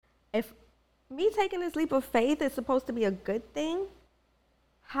if me taking this leap of faith is supposed to be a good thing,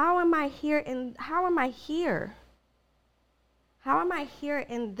 how am I here how am I here? How am I here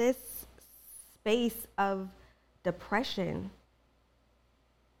in this space of depression?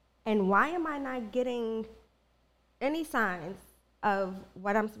 And why am I not getting any signs of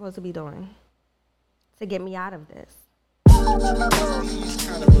what I'm supposed to be doing to get me out of this? These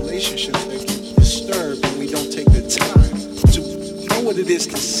kind of relationships that get disturbed when we don't take the time to know what it is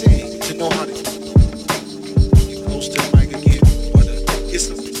to sing, to know how to get close to the mic again, or to get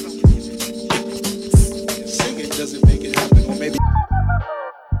something. Singing doesn't make it happen, or maybe.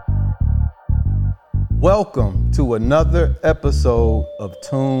 Welcome to another episode of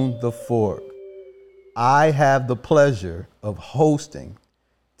Tune the Fork. I have the pleasure of hosting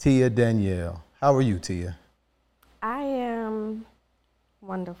Tia Danielle. How are you, Tia? I am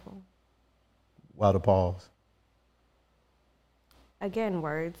wonderful. Why the pause? Again,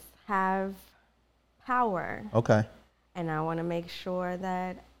 words have power. Okay, And I want to make sure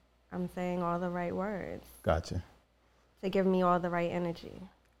that I'm saying all the right words gotcha. to give me all the right energy.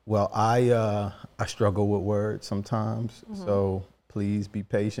 Well, I struggle with words sometimes, so please be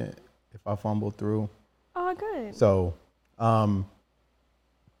patient if I fumble through. Oh, good. So,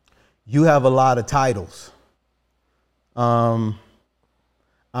 you have a lot of titles.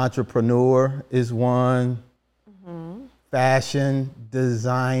 Entrepreneur is one. Fashion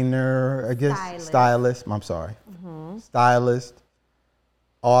designer, I guess. Stylist. I'm sorry. Stylist.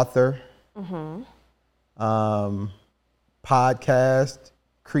 Author. Podcast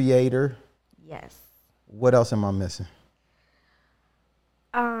creator. Yes. What else am I missing?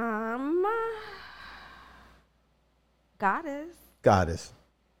 Goddess.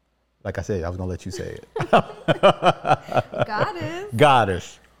 Like I said, I was gonna let you say it. Goddess.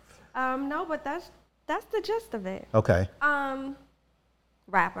 Goddess. No, but that's the gist of it. Okay.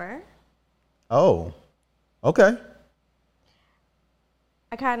 Rapper. Oh. Okay.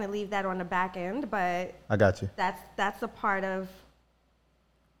 I kind of leave that on the back end, but I got you. that's a part of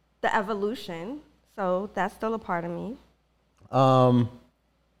the evolution. So that's still a part of me.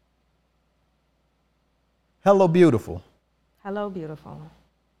 Hello, beautiful. Hello, beautiful.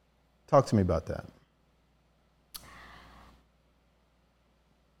 Talk to me about that.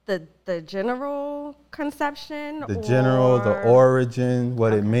 The general conception? The general, the or- origin,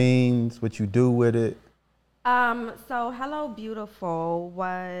 what it means, what you do with it. So Hello Beautiful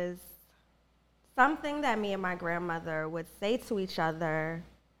was something that me and my grandmother would say to each other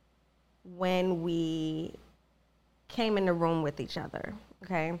when we came in the room with each other,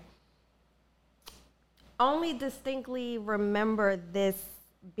 okay? Only distinctly remember this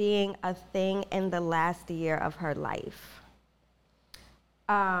being a thing in the last year of her life.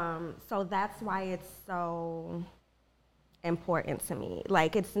 So that's why it's so important to me.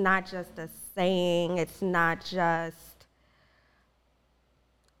 Like, it's not just a saying, it's not just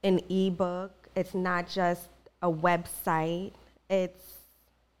an ebook, it's not just a website, it's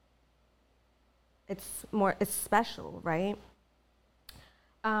special, right?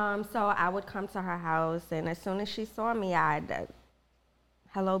 So I would come to her house, and as soon as she saw me,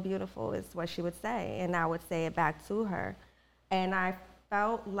 hello, beautiful is what she would say, and I would say it back to her. And I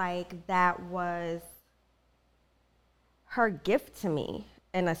felt like that was her gift to me,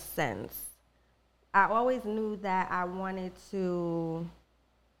 in a sense. I always knew that I wanted to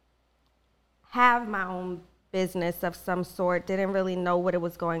have my own business of some sort, didn't really know what it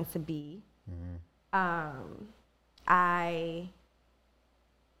was going to be. I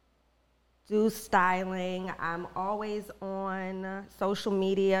do styling. I'm always on social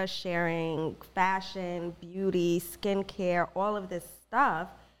media sharing fashion, beauty, skincare, all of this stuff.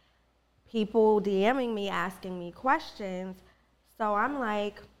 People DMing me, asking me questions. So I'm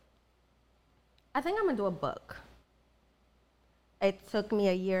like, I think I'm gonna do a book. It took me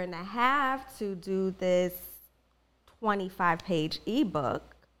 1.5 years to do this 25-page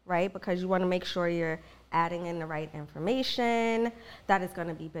ebook, right? Because you wanna make sure you're adding in the right information, that is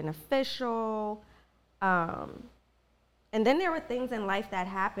gonna be beneficial. And then there were things in life that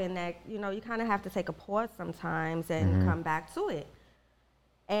happen that, you know, you kind of have to take a pause sometimes and come back to it.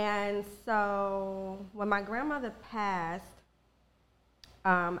 And so when my grandmother passed,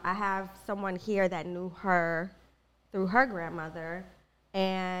 I have someone here that knew her through her grandmother,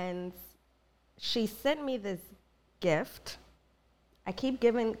 and she sent me this gift. I keep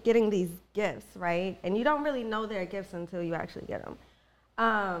getting these gifts, right? And you don't really know they're gifts until you actually get them.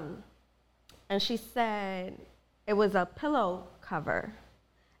 And she said it was a pillow cover,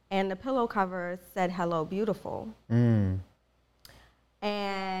 and the pillow cover said, "Hello, beautiful."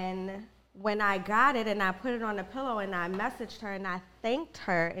 And when I got it and I put it on the pillow and I messaged her and I thanked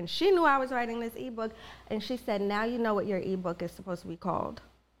her, and she knew I was writing this ebook, and she said, now you know what your ebook is supposed to be called.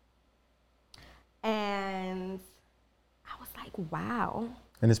 And I was like, wow.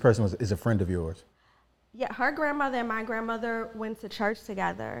 And this person is a friend of yours? Yeah, her grandmother and my grandmother went to church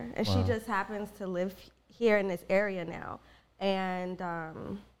together, and she just happens to live here in this area now. And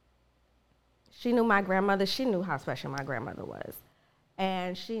she knew my grandmother. She knew how special my grandmother was.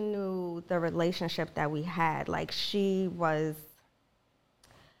 And she knew the relationship that we had. Like, she was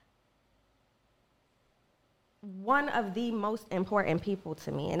one of the most important people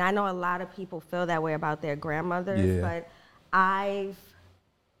to me. And I know a lot of people feel that way about their grandmothers, but I've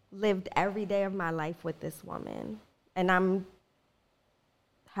lived every day of my life with this woman. And I'm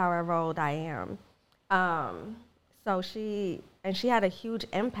however old I am. So she had a huge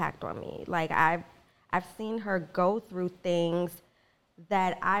impact on me. Like, I've seen her go through things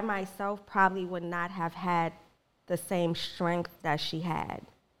that I myself probably would not have had the same strength that she had,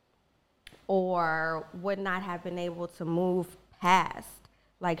 or would not have been able to move past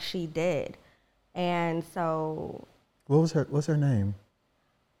like she did. And so... What's her name?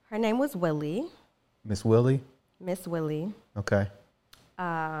 Her name was Willie. Miss Willie? Miss Willie. Okay.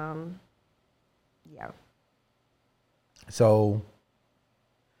 Yeah. So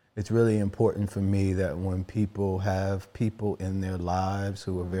it's really important for me that when people have people in their lives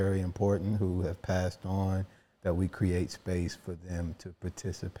who are very important, who have passed on, that we create space for them to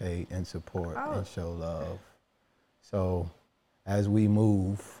participate and support and show love. So as we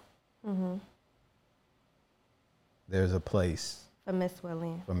move, there's a place for Miss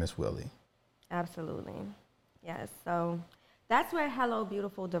Willie. For Miss Willie. Absolutely. Yes. So that's where Hello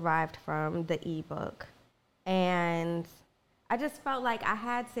Beautiful derived from, the ebook. And I just felt like I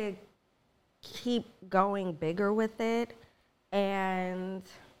had to keep going bigger with it. And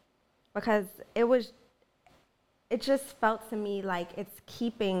because it just felt to me like it's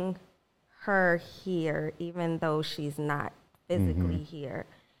keeping her here, even though she's not physically here.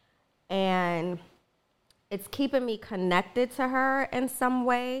 And it's keeping me connected to her in some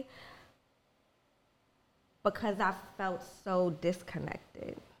way, because I felt so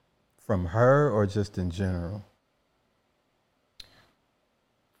disconnected. From her, or just in general?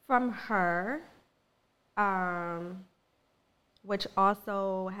 From her, which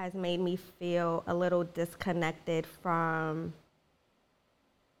also has made me feel a little disconnected from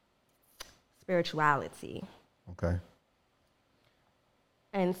spirituality. Okay.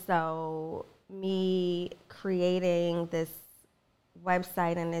 And so me creating this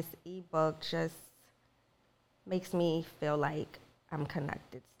website and this ebook just makes me feel like I'm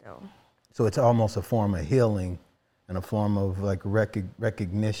connected still. So it's almost a form of healing and a form of like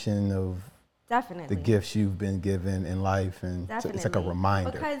recognition of Definitely. the gifts you've been given in life, and it's like a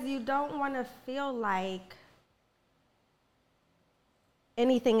reminder. Because you don't want to feel like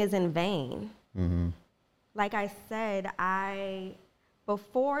anything is in vain. Like I said,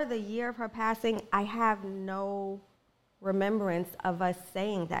 before the year of her passing, I have no remembrance of us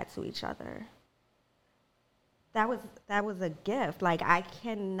saying that to each other. That was a gift. Like, I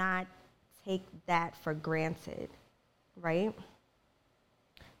cannot take that for granted, right?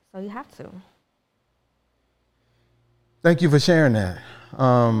 So you have to. Thank you for sharing that.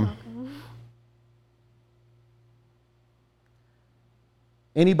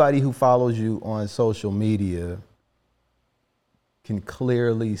 Anybody who follows you on social media can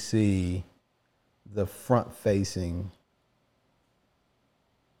clearly see the front-facing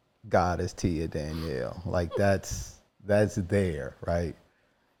goddess Tia Danielle. Like, that's there, right?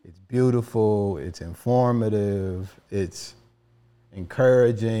 It's beautiful, it's informative, it's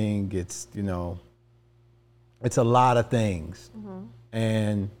encouraging, it's, it's a lot of things.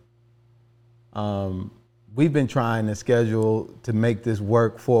 And we've been trying to schedule to make this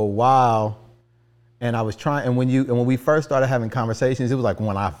work for a while. And I was trying, and when we first started having conversations, it was like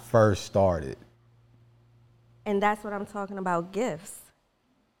when I first started. And that's what I'm talking about, gifts.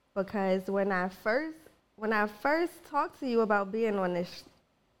 Because when I first talked to you about being on this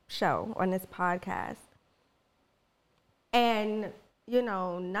show, on this podcast, and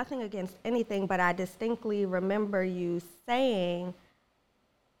nothing against anything, but I distinctly remember you saying,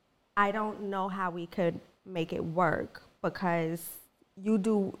 I don't know how we could make it work, because you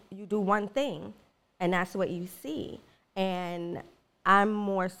do one thing and that's what you see, and I'm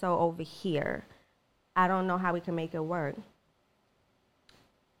more so over here. I don't know how we can make it work.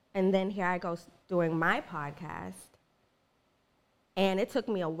 And then here I go doing my podcast, and it took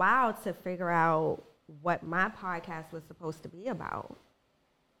me a while to figure out what my podcast was supposed to be about.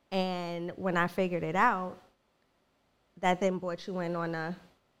 And when I figured it out, that then brought you in on a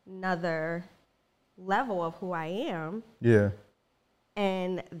another level of who I am. Yeah.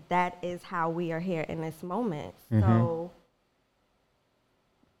 And that is how we are here in this moment. Mm-hmm. So,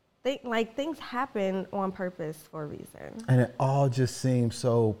 things happen on purpose for a reason. And it all just seems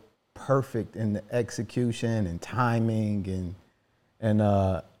so perfect in the execution and timing, and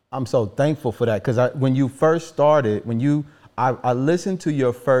I'm so thankful for that, because when you first started, I listened to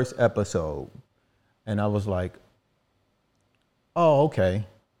your first episode, and I was like, oh, okay.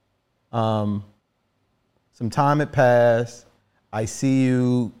 Some time had passed. I see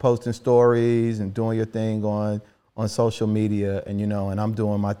you posting stories and doing your thing on social media, and and I'm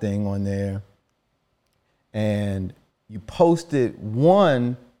doing my thing on there. And you posted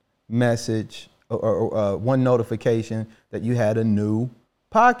one message or one notification that you had a new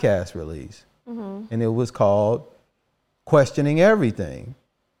podcast release, and it was called Questioning Everything.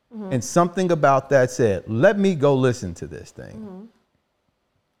 And something about that said, let me go listen to this thing.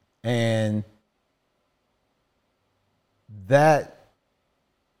 And that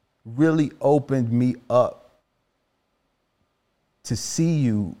really opened me up to see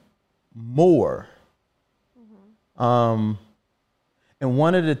you more. And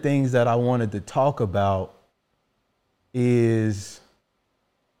one of the things that I wanted to talk about is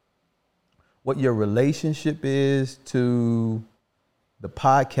what your relationship is to the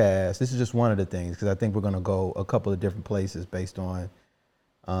podcast. This is just one of the things, because I think we're going to go a couple of different places based on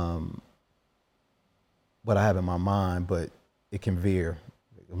what I have in my mind, but it can veer.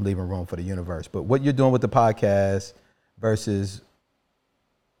 I'm leaving room for the universe. But what you're doing with the podcast versus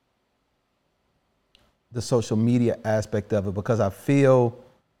the social media aspect of it, because I feel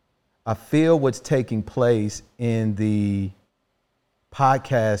what's taking place in the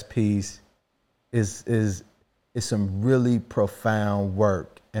podcast piece is some really profound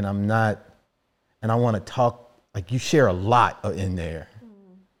work, and I want to talk, like, you share a lot in there.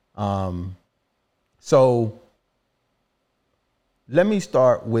 So let me take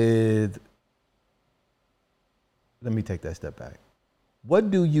that step back. What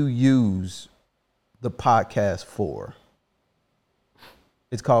do you use the podcast for?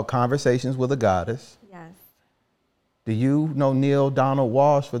 It's called Conversations with a Goddess. Yes. Do you know Neil Donald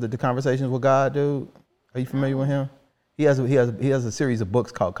Walsh for the Conversations with God dude? Are you familiar with him? He has a series of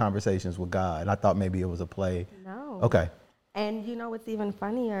books called Conversations with God, and I thought maybe it was a play. No. Okay. And you know what's even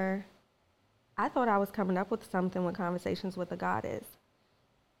funnier? I thought I was coming up with something with Conversations with a Goddess.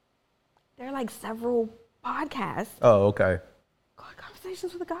 There are like several podcasts Oh, okay. called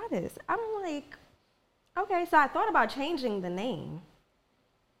Conversations with a Goddess. I'm like, okay, so I thought about changing the name.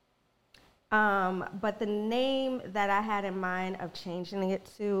 But the name that I had in mind of changing it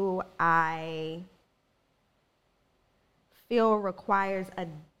to, I feel requires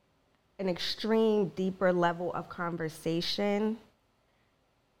an extreme deeper level of conversation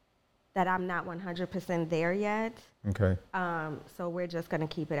that I'm not 100% there yet. Okay. So we're just gonna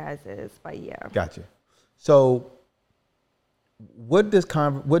keep it as is, but yeah. Gotcha. So what does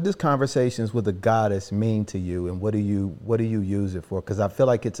Conversations with a Goddess mean to you, and what do you use it for? Because I feel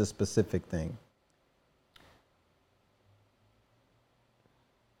like it's a specific thing.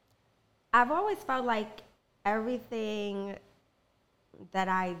 I've always felt like everything that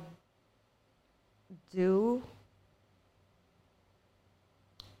I do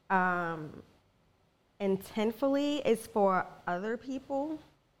intentfully is for other people.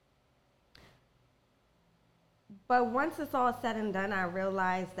 But once it's all said and done, I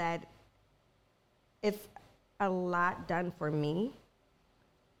realize that it's a lot done for me.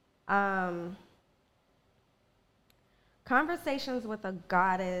 Conversations with a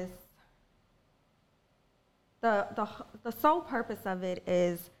Goddess, the sole purpose of it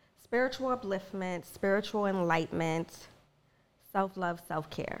is spiritual upliftment, spiritual enlightenment, self-love,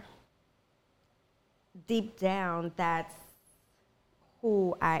 self-care. Deep down, that's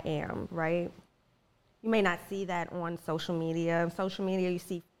who I am, right? You may not see that on social media. On social media, you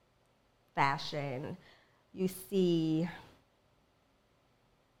see fashion. You see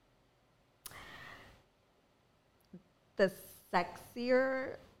the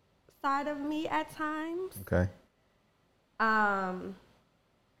sexier side of me at times. Okay.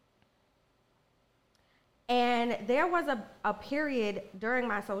 And there was a period during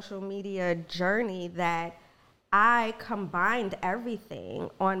my social media journey that I combined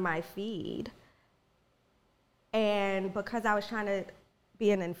everything on my feed. And because I was trying to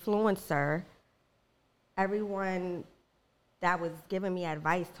be an influencer, everyone that was giving me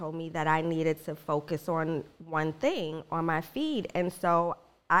advice told me that I needed to focus on one thing on my feed. And so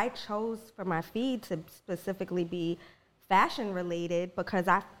I chose for my feed to specifically be fashion related because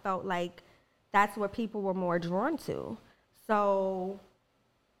I felt like that's what people were more drawn to. So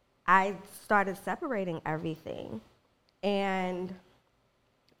I started separating everything. And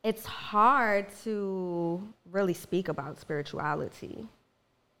it's hard to really speak about spirituality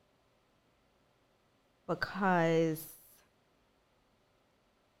because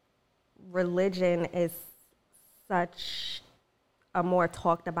religion is such a more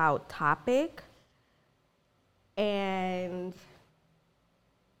talked about topic. And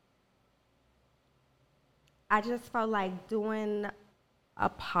I just felt like doing a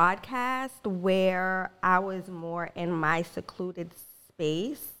podcast where I was more in my secluded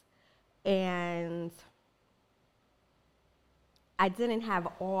space and I didn't have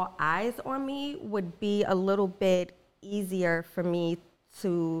all eyes on me would be a little bit easier for me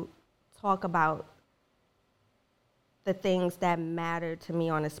to talk about the things that matter to me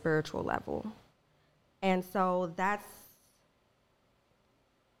on a spiritual level. And so that's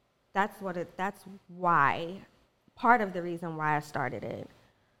why, part of the reason why I started it.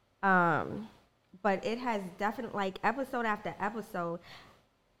 But it has definitely, like episode after episode,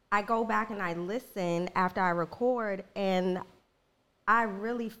 I go back and I listen after I record, and I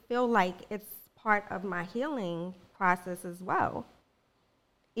really feel like it's part of my healing process as well.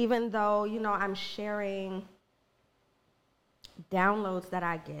 Even though, I'm sharing downloads that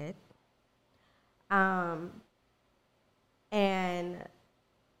I get, and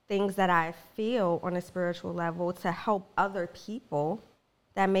things that I feel on a spiritual level to help other people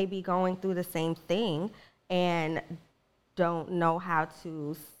that may be going through the same thing and don't know how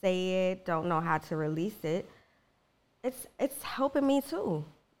to say it, don't know how to release it. It's helping me too.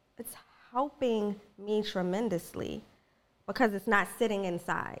 It's helping me tremendously because it's not sitting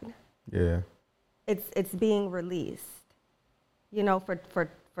inside. Yeah. It's being released,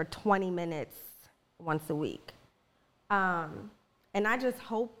 for 20 minutes once a week. And I just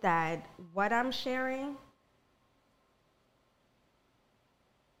hope that what I'm sharing,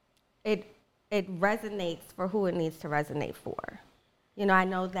 it resonates for who it needs to resonate for. I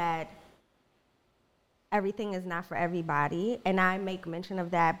know that everything is not for everybody, and I make mention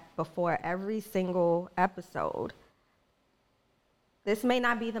of that before every single episode. This may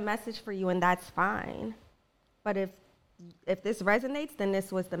not be the message for you, and that's fine. But if this resonates, then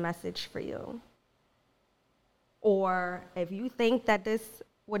this was the message for you. Or if you think that this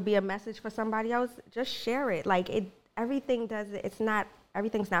would be a message for somebody else, just share it. Like everything's not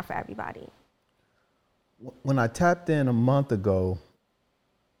for everybody. When I tapped in a month ago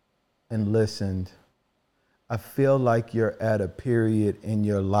and listened, I feel like you're at a period in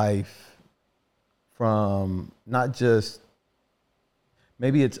your life from not just,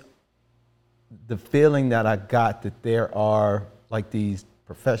 maybe it's the feeling that I got that there are like these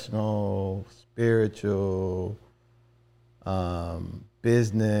professional, spiritual,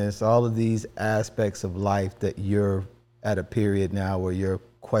 business, all of these aspects of life that you're at a period now where you're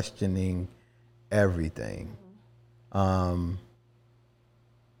questioning everything. Are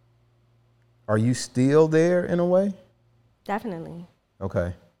you still there in a way? Definitely.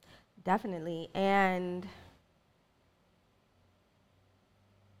 Okay. Definitely. And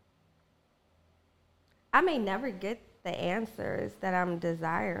I may never get the answers that I'm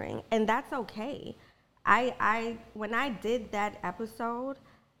desiring, and that's okay. When I did that episode,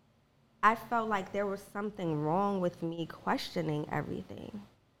 I felt like there was something wrong with me questioning everything.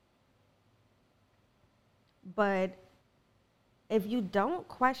 But if you don't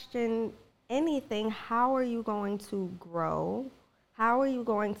question anything, how are you going to grow? How are you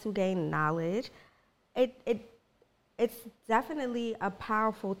going to gain knowledge? It's definitely a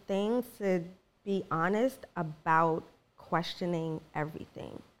powerful thing to be honest about questioning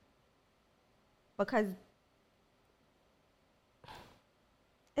everything. Because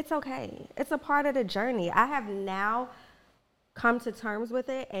it's okay. It's a part of the journey. I have now come to terms with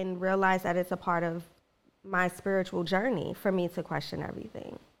it and realized that it's a part of my spiritual journey for me to question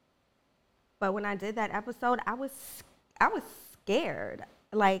everything. But when I did that episode, I was scared.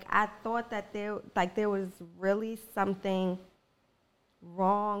 Like I thought that there was really something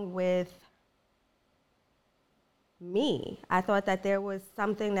wrong with me. I thought that there was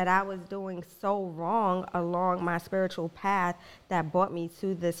something that I was doing so wrong along my spiritual path that brought me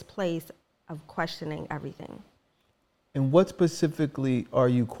to this place of questioning everything. And what specifically are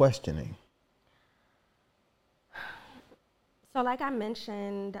you questioning? So like I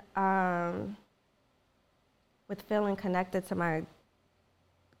mentioned, with feeling connected to my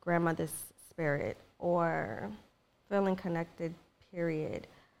grandmother's spirit or feeling connected, period.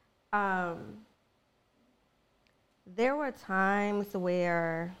 There were times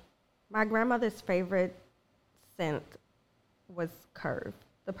where my grandmother's favorite scent was Curve,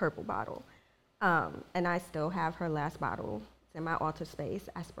 the purple bottle. And I still have her last bottle It's in my altar space.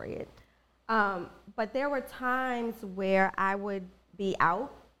 I spray it. But there were times where I would be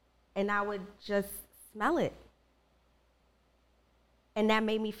out and I would just smell it. And that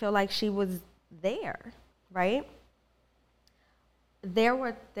made me feel like she was there, right? There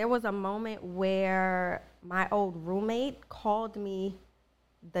was a moment where my old roommate called me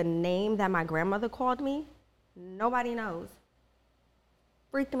the name that my grandmother called me. Nobody knows.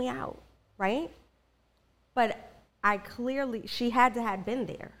 Freaked me out, right? But she had to have been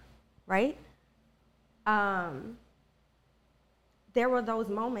there, right? There were those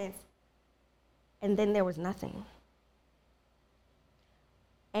moments, and then there was nothing.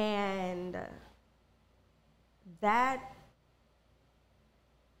 And that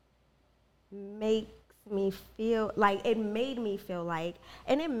makes me feel like, it made me feel like,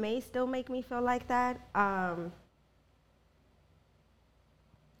 and it may still make me feel like that,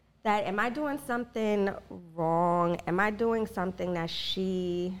 that am I doing something wrong? Am I doing something that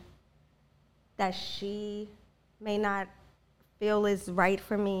she may not feel is right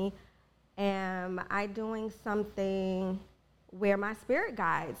for me? Am I doing something where my spirit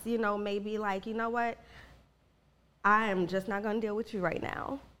guides, maybe like, you know what? I am just not going to deal with you right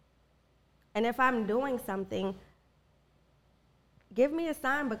now. And if I'm doing something, give me a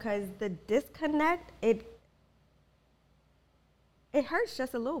sign, because the disconnect, it hurts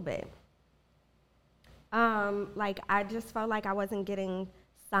just a little bit. Like, I just felt like I wasn't getting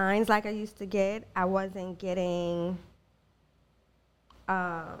signs like I used to get. I wasn't getting,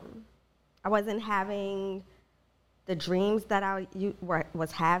 I wasn't having the dreams that I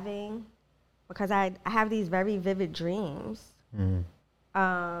was having, because I have these very vivid dreams.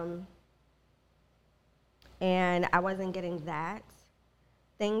 Mm-hmm. And I wasn't getting that.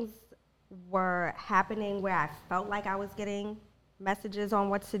 Things were happening where I felt like I was getting messages on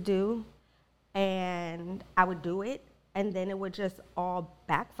what to do, and I would do it, and then it would just all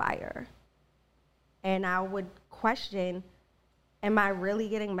backfire. And I would question, am I really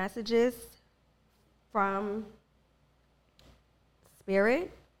getting messages from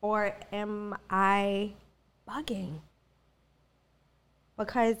spirit, or am I bugging?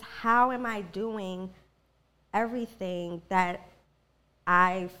 Because how am I doing everything that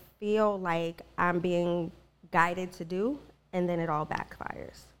I feel like I'm being guided to do, and then it all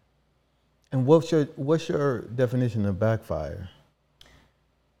backfires? And what's your definition of backfire?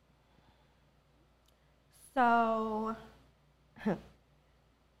 So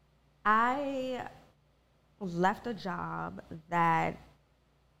I left a job that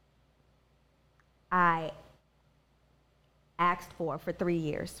I asked for 3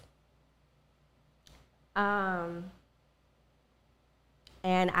 years.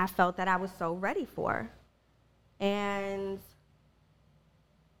 And I felt that I was so ready for. And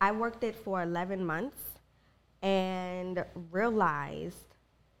I worked it for 11 months and realized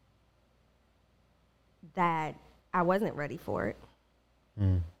that I wasn't ready for it.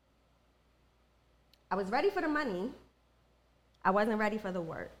 Mm. I was ready for the money. I wasn't ready for the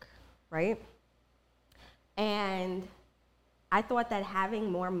work, right? And I thought that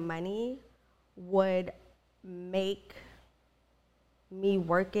having more money would make me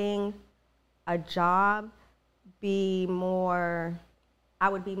working a job I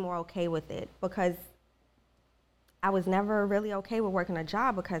would be more okay with it, because I was never really okay with working a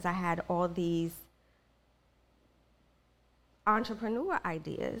job, because I had all these entrepreneur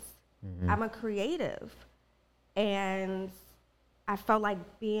ideas. Mm-hmm. I'm a creative, and I felt like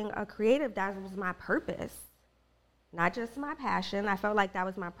being a creative, that was my purpose, not just my passion. I felt like that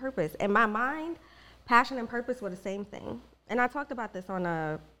was my purpose. In my mind, passion and purpose were the same thing. And I talked about this on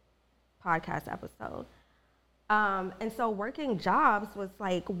a podcast episode. And so working jobs was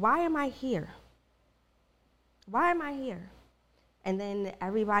like, why am I here? Why am I here? And then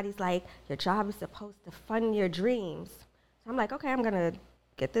everybody's like, your job is supposed to fund your dreams. So I'm like, okay, I'm going to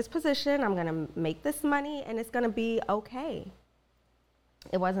get this position. I'm going to make this money, and it's going to be okay.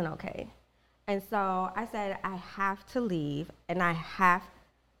 It wasn't okay. And so I said, I have to leave, and I have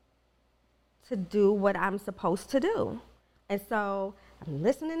to do what I'm supposed to do. And so I'm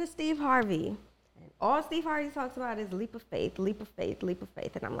listening to Steve Harvey, and all Steve Harvey talks about is leap of faith, leap of faith, leap of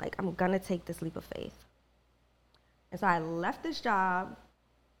faith. And I'm like, I'm going to take this leap of faith. And so I left this job,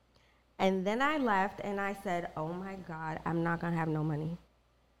 and then I left, and I said, oh my God, I'm not going to have no money.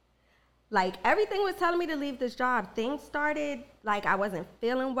 Like, everything was telling me to leave this job. Things started, like, I wasn't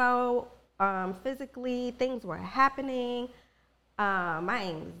feeling well physically. Things were happening.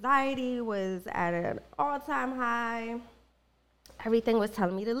 My anxiety was at an all-time high. Everything was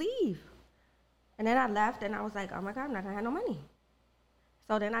telling me to leave. And then I left, and I was like, oh my God, I'm not going to have no money.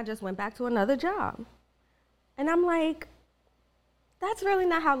 So then I just went back to another job. And I'm like, that's really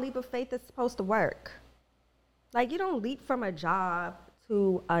not how leap of faith is supposed to work. Like, you don't leap from a job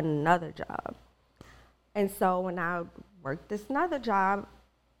to another job. And so when I worked this another job,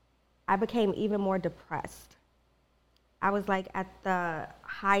 I became even more depressed. I was like at the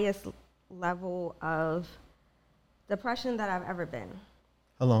highest level of depression that I've ever been.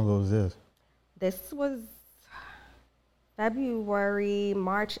 How long ago was this? This was February,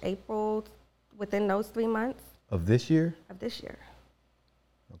 March, April, within those 3 months Of this year? of this year.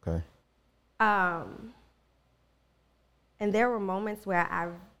 Okay. And there were moments where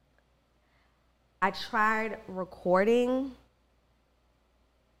I tried recording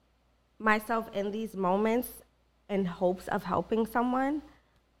myself in these moments in hopes of helping someone,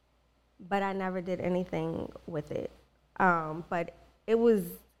 but I never did anything with it. But it was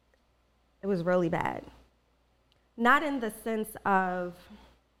really bad. Not in the sense of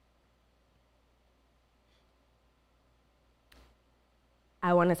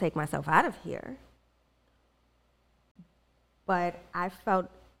I want to take myself out of here, but I felt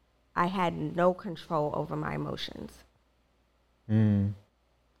I had no control over my emotions.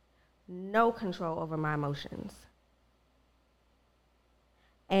 No control over my emotions.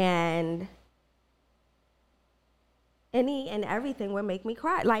 And any and everything would make me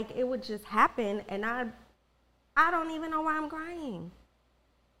cry. Like, it would just happen, and I don't even know why I'm crying.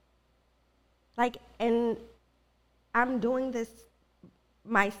 Like, and I'm doing this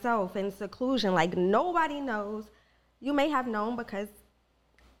myself in seclusion. Like, nobody knows. You may have known because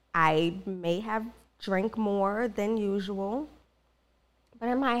I may have drank more than usual. But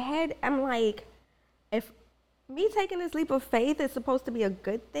in my head, I'm like, if me taking this leap of faith is supposed to be a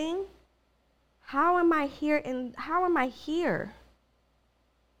good thing, how am I here? How am I here?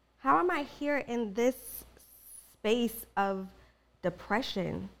 How am I here in this space of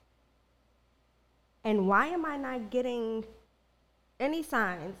depression? And why am I not getting any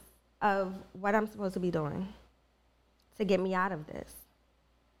signs of what I'm supposed to be doing to get me out of this?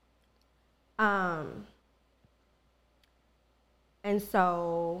 And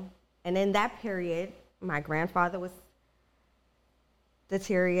so, and in that period, my grandfather was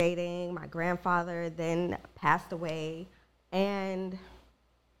deteriorating. My grandfather then passed away. And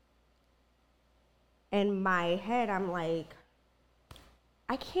in my head, I'm like,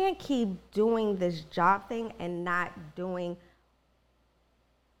 I can't keep doing this job thing and not doing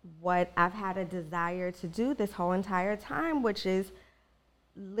what I've had a desire to do this whole entire time, which is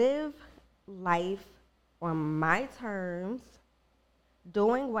live life on my terms,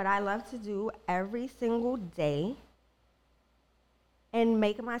 doing what I love to do every single day, and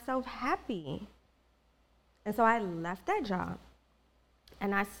make myself happy. And so I left that job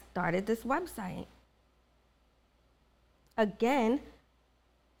and I started this website. Again,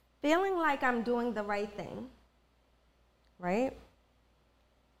 feeling like I'm doing the right thing, right?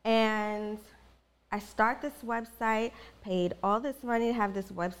 And I start this website, paid all this money to have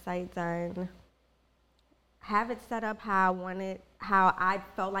this website done, have it set up how I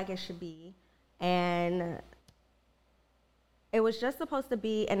felt like it should be. And it was just supposed to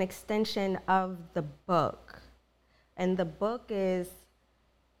be an extension of the book. And the book is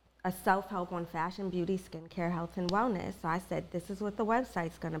a self-help on fashion, beauty, skincare, health, and wellness. So I said, this is what the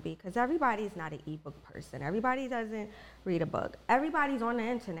website's gonna be, because everybody's not an ebook person. Everybody doesn't read a book. Everybody's on the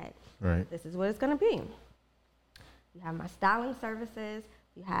internet. Right. This is what it's gonna be. You have my styling services.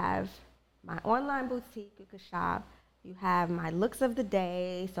 You have my online boutique you could shop. You have my looks of the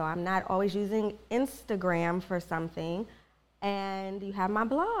day, so I'm not always using Instagram for something. And you have my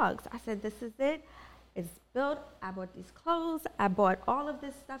blogs. I said, this is it. It's built. I bought these clothes. I bought all of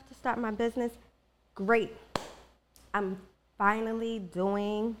this stuff to start my business. Great. I'm finally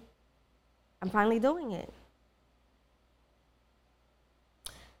doing it.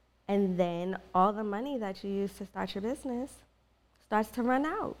 And then all the money that you use to start your business starts to run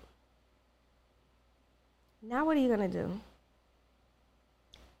out. Now what are you gonna do?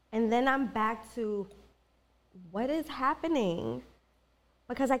 And then I'm back to, what is happening?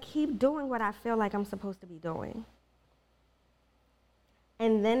 Because I keep doing what I feel like I'm supposed to be doing.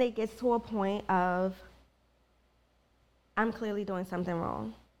 And then it gets to a point of, I'm clearly doing something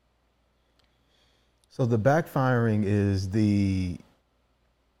wrong. So the backfiring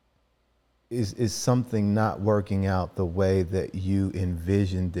is something not working out the way that you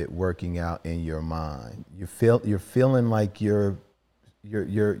envisioned it working out in your mind. You're feeling like you're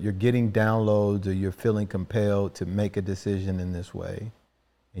getting downloads, or you're feeling compelled to make a decision in this way,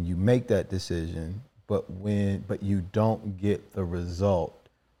 and you make that decision, but you don't get the result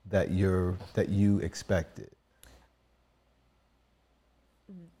that you expected.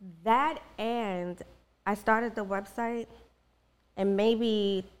 That, and I started the website And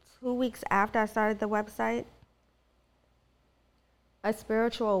maybe 2 weeks after I started the website, a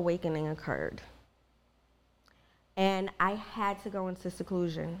spiritual awakening occurred. And I had to go into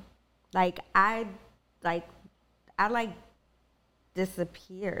seclusion. I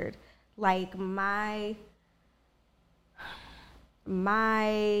disappeared. Like my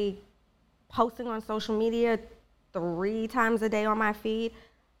posting on social media 3 times a day on my feed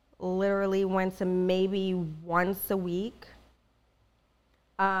literally went to maybe once a week.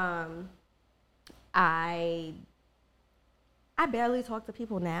 I barely talk to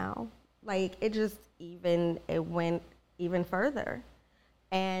people now. Like it went even further.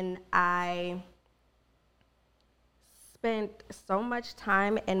 And I spent so much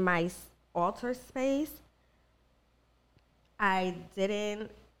time in my altar space. I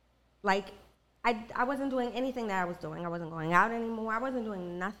wasn't doing anything that I was doing. I wasn't going out anymore. I wasn't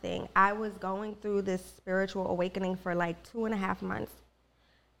doing nothing. I was going through this spiritual awakening for like 2.5 months.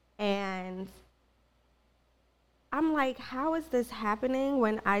 And I'm like, how is this happening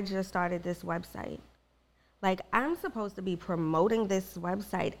when I just started this website? Like, I'm supposed to be promoting this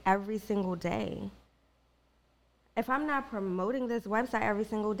website every single day. If I'm not promoting this website every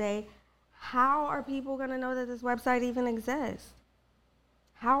single day, how are people going to know that this website even exists?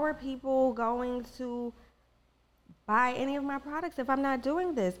 How are people going to buy any of my products if I'm not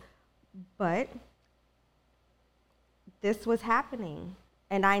doing this? But this was happening,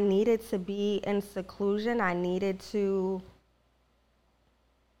 and I needed to be in seclusion. I needed to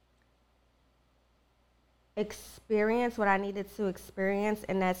experience what I needed to experience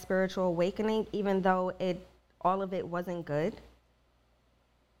in that spiritual awakening, even though all of it wasn't good.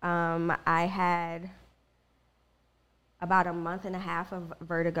 I had about 1.5 months of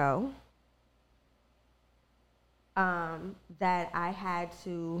vertigo that I had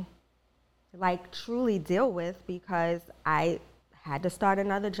to truly deal with because I had to start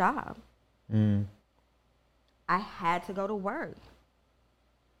another job. I had to go to work.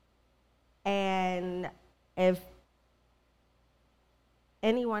 And if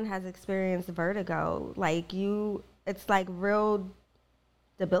anyone has experienced vertigo, it's real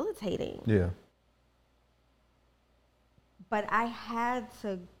debilitating. Yeah. But I had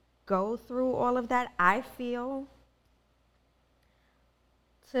to go through all of that, I feel,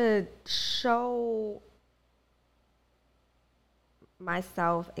 to show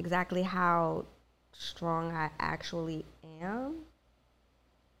myself exactly how strong I actually am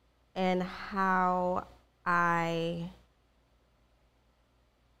and how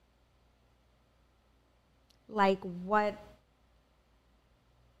what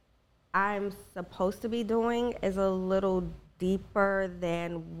I'm supposed to be doing is a little deeper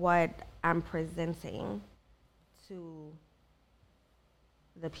than what I'm presenting to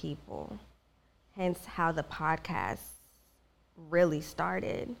the people. Hence how the podcast really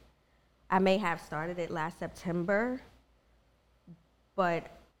started. I may have started it last September, but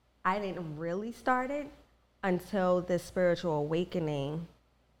I didn't really start it until the spiritual awakening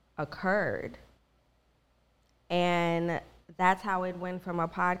occurred. And that's how it went from a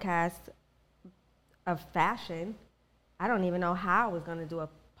podcast of fashion. I don't even know how I was going to do a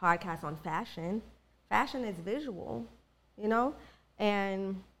podcast on fashion. Fashion is visual,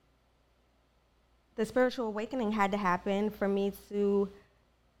 And the spiritual awakening had to happen for me to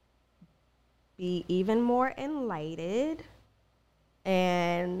be even more enlightened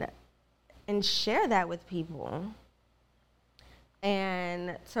and share that with people.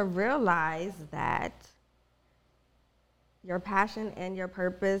 And to realize that your passion and your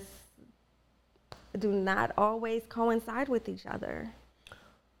purpose do not always coincide with each other.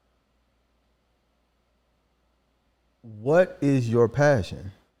 What is your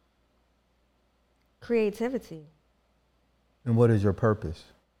passion? Creativity. And what is your purpose?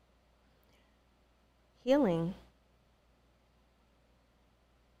 Healing.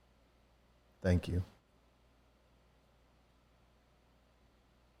 Thank you.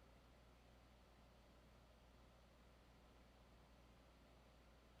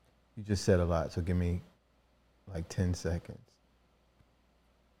 You just said a lot, so give me 10 seconds.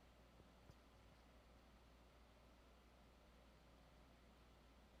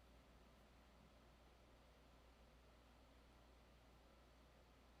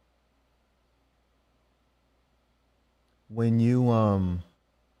 When you're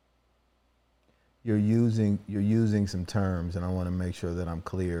using some terms, and I want to make sure that I'm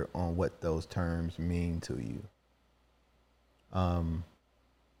clear on what those terms mean to you.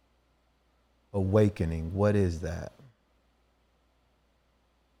 Awakening, what is that?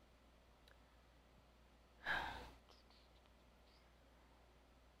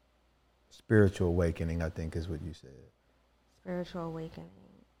 Spiritual awakening, I think, is what you said. Spiritual awakening.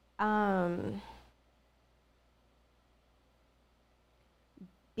 Um,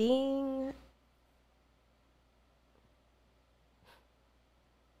 being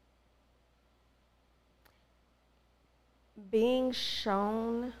being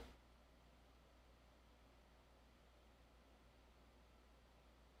shown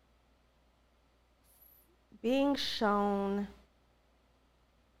being shown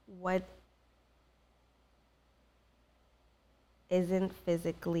what isn't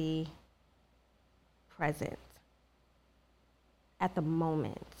physically present at the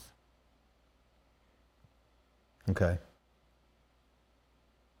moment. Okay.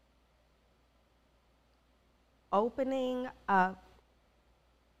 Opening up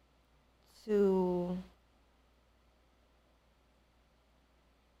to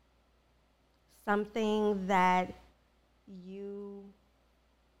something that you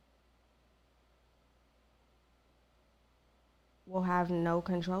will have no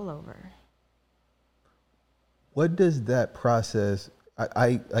control over. What does that process,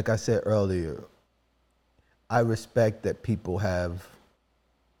 I like I said earlier, I respect that people have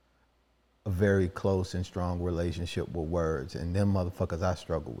a very close and strong relationship with words, and them motherfuckers I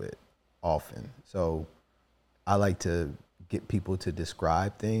struggle with often. So I like to get people to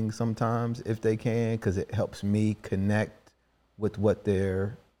describe things sometimes if they can, because it helps me connect with what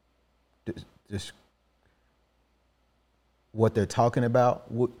they're just what they're talking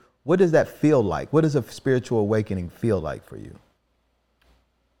about. What does that feel like? What does a spiritual awakening feel like for you?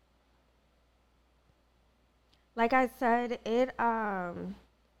 Like I said,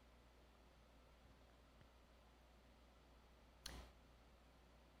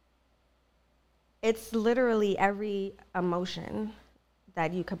 it's literally every emotion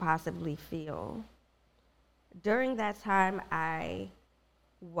that you could possibly feel. During that time, I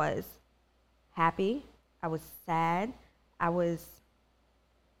was happy, I was sad, I was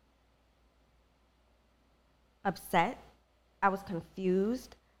upset, I was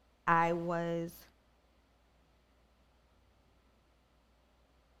confused, I was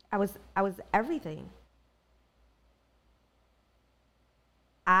everything.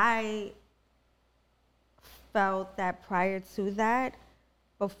 I felt that prior to that,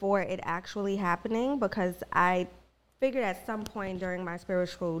 before it actually happening, because I figured at some point during my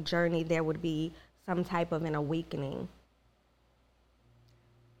spiritual journey there would be some type of an awakening.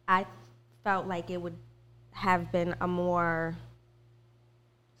 I felt like it would have been a more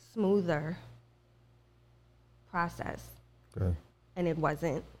smoother process. Okay. And it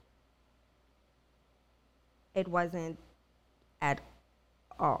wasn't. It wasn't at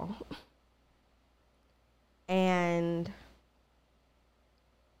all. And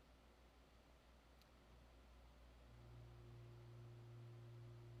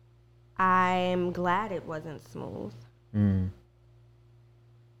I'm glad it wasn't smooth.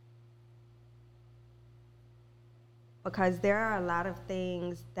 Because there are a lot of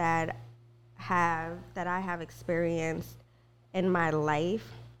things that I have experienced in my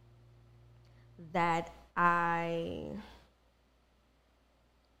life that I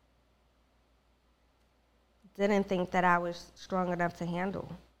didn't think that I was strong enough to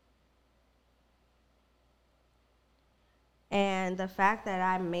handle. And the fact that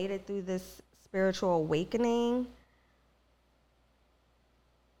I made it through this spiritual awakening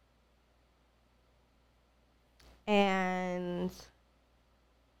and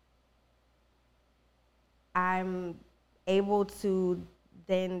I'm able to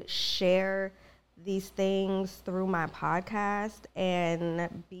then share these things through my podcast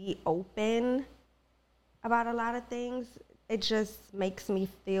and be open about a lot of things, it just makes me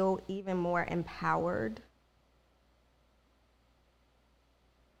feel even more empowered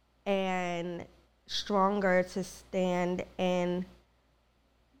and stronger to stand in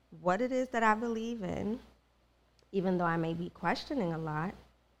what it is that I believe in, even though I may be questioning a lot.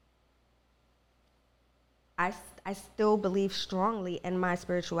 I still believe strongly in my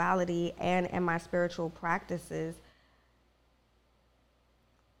spirituality and in my spiritual practices,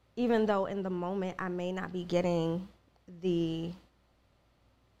 even though in the moment I may not be getting the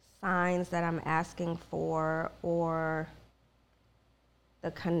signs that I'm asking for or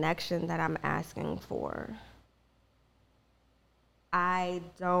the connection that I'm asking for. I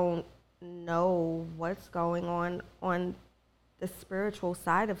don't know what's going on the spiritual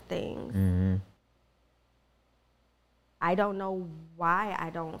side of things. Mm-hmm. I don't know why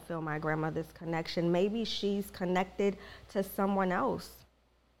I don't feel my grandmother's connection. Maybe she's connected to someone else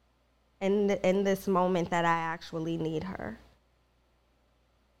in this moment that I actually need her.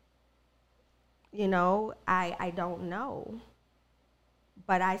 You know, I don't know.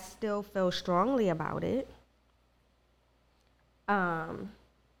 But I still feel strongly about it.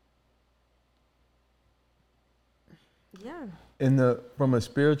 Yeah. From a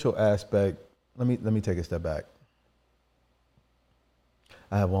spiritual aspect, let me take a step back.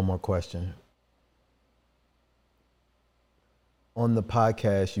 I have one more question. On the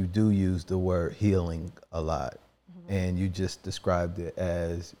podcast, you do use the word healing a lot, and you just described it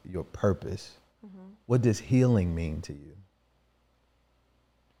as your purpose. What does healing mean to you?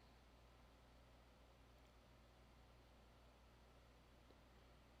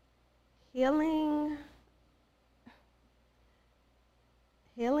 Healing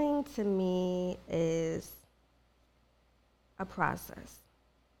to me is a process.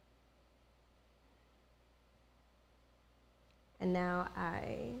 And now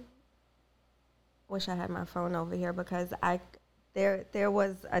I wish I had my phone over here because there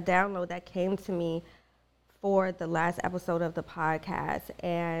was a download that came to me for the last episode of the podcast,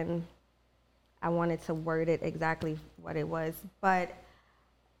 and I wanted to word it exactly what it was. But,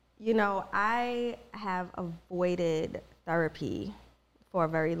 I have avoided therapy for a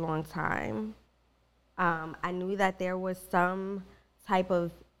very long time. I knew that there was some type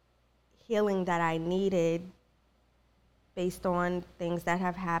of healing that I needed based on things that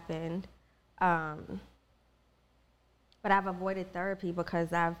have happened. But I've avoided therapy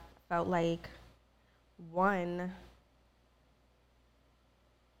because I've felt like, one,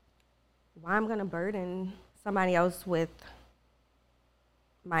 why I'm going to burden somebody else with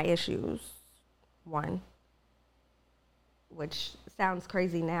my issues, one, which sounds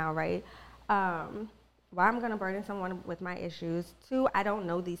crazy now, right? Why I'm going to burden someone with my issues. Two, I don't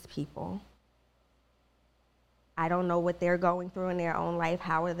know these people. I don't know what they're going through in their own life.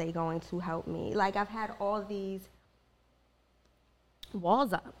 How are they going to help me? Like, I've had all these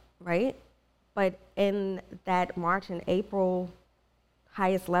walls up, right? But in that March and April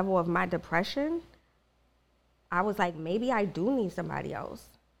highest level of my depression, I was like, maybe I do need somebody else,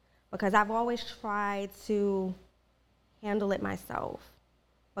 because I've always tried to handle it myself,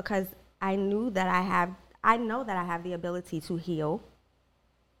 because I know that I have the ability to heal.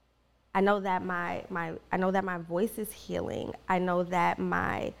 I know that my voice is healing. I know that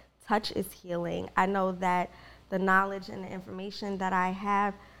my touch is healing. I know that the knowledge and the information that I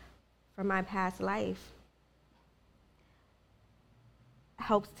have from my past life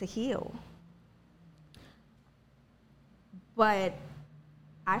helps to heal. But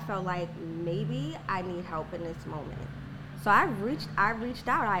I felt like maybe I need help in this moment. So I reached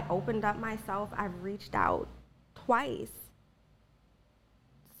out. I opened up myself. I've reached out twice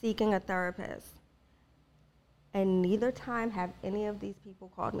seeking a therapist. And neither time have any of these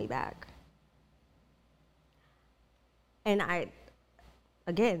people called me back. And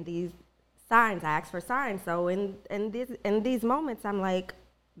these signs, I asked for signs. So in these moments, I'm like,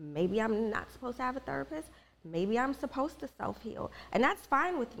 maybe I'm not supposed to have a therapist. Maybe I'm supposed to self-heal. And that's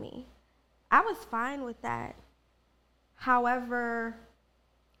fine with me. I was fine with that. However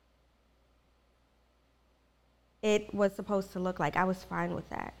it was supposed to look like, I was fine with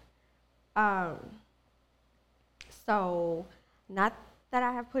that. So not that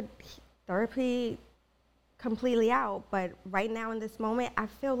I have put therapy completely out, but right now in this moment, I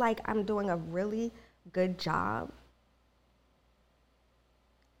feel like I'm doing a really good job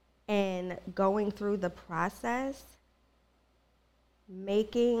in going through the process,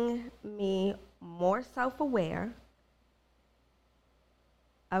 making me more self-aware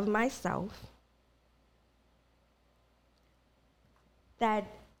of myself, that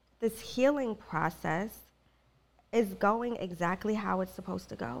this healing process is going exactly how it's supposed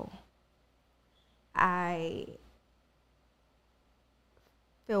to go. I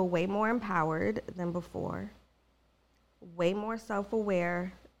feel way more empowered than before, way more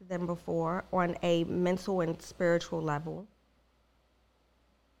self-aware than before on a mental and spiritual level.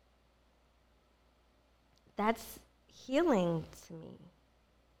 That's healing to me.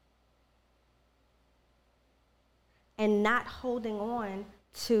 And not holding on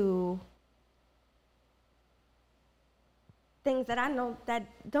to things that I know that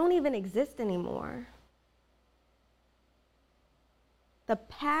don't even exist anymore. The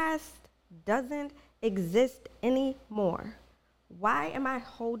past doesn't exist anymore. Why am I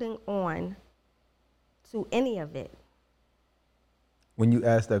holding on to any of it? When you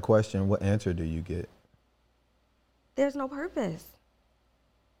ask that question, what answer do you get? There's no purpose.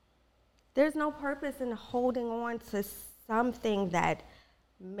 There's no purpose in holding on to something that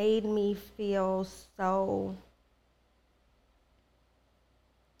made me feel so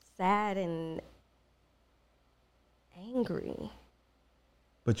sad and angry.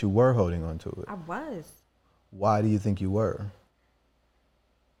 But you were holding on to it. I was. Why do you think you were?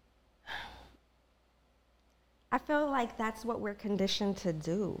 I feel like that's what we're conditioned to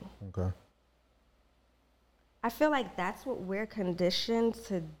do. Okay. I feel like that's what we're conditioned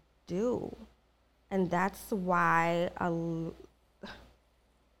to do. And that's why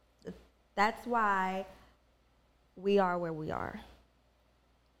we are where we are.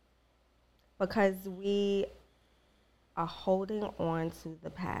 Because we are holding on to the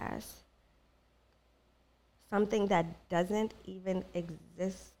past. Something that doesn't even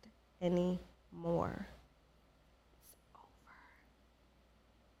exist anymore. It's over.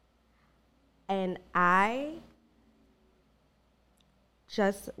 And I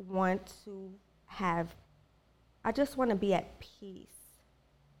just want to be at peace.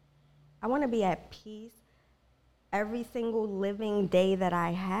 I want to be at peace every single living day that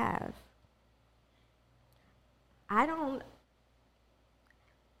I have.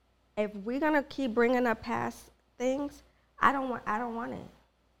 If we're going to keep bringing up past things, I don't want it.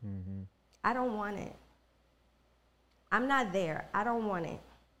 Mm-hmm. I don't want it. I'm not there. I don't want it.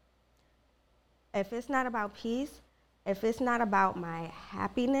 If it's not about peace, if it's not about my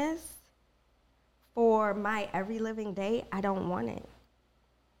happiness for my every living day, I don't want it.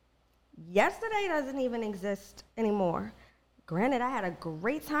 Yesterday doesn't even exist anymore. Granted, I had a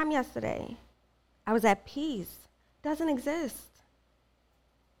great time yesterday. I was at peace. Doesn't exist.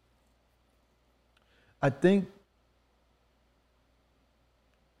 I think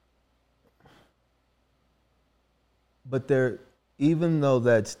but even though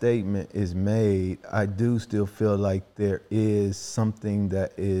that statement is made, I do still feel like there is something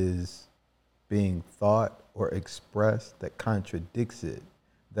that is being thought or expressed that contradicts it,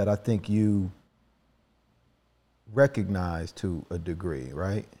 that I think you recognize to a degree,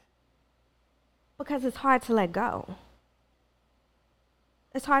 right? Because it's hard to let go.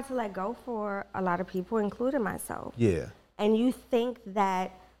 It's hard to let go for a lot of people, including myself. Yeah. And you think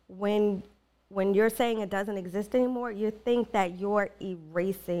that when you're saying it doesn't exist anymore, you think that you're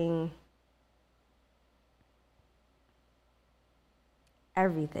erasing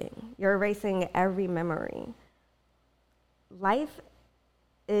everything. You're erasing every memory. Life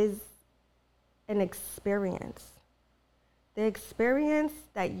is an experience. The experience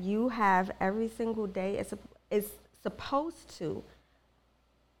that you have every single day is supposed to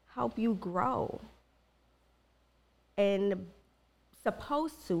help you grow and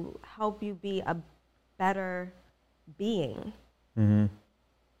supposed to help you be a better being. Mm-hmm.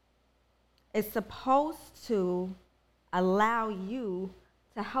 It's supposed to allow you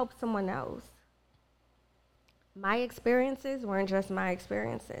to help someone else. My experiences weren't just my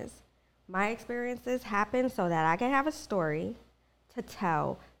experiences. My experiences happened so that I can have a story to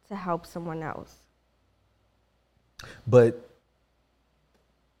tell to help someone else. But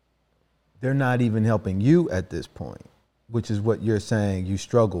they're not even helping you at this point, which is what you're saying you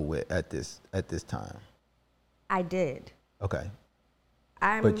struggle with at this time. I did. Okay.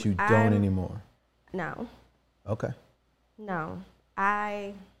 But you don't anymore. No. Okay. No.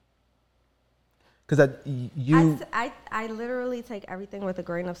 Because I literally take everything with a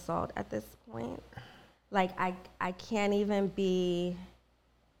grain of salt at this point. Like I can't even be.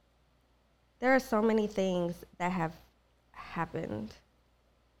 There are so many things that have happened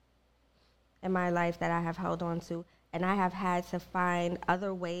in my life that I have held on to, and I have had to find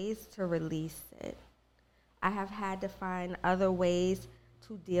other ways to release it. I have had to find other ways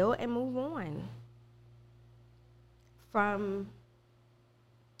to deal and move on from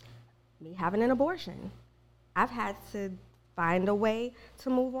me having an abortion. I've had to find a way to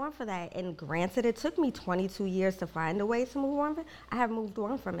move on for that. And granted, it took me 22 years to find a way to move on. I have moved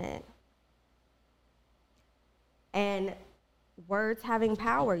on from it. And words having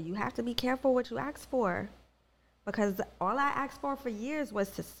power. You have to be careful what you ask for. Because all I asked for years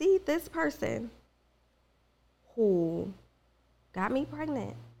was to see this person who got me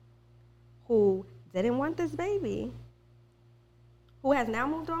pregnant, who didn't want this baby, who has now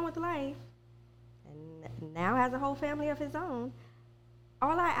moved on with life, and now has a whole family of his own.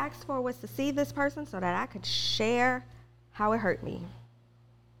 All I asked for was to see this person so that I could share how it hurt me.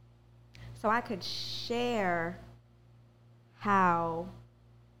 So I could share how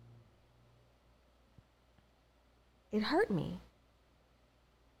it hurt me.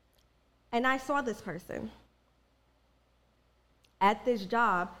 And I saw this person at this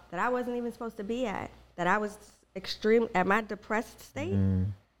job that I wasn't even supposed to be at, that I was at my depressed state. Mm.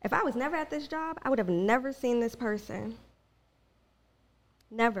 If I was never at this job, I would have never seen this person.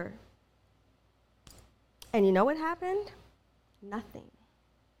 Never. And you know what happened? Nothing.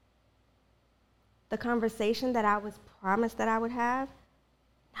 The conversation that I was promised that I would have,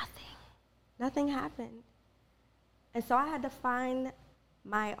 nothing. Nothing happened. And so I had to find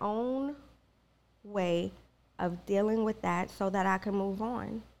my own way of dealing with that so that I can move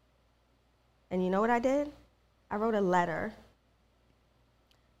on. And you know what I did? I wrote a letter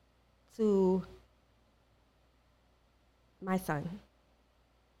to my son.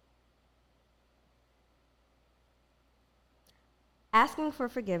 Asking for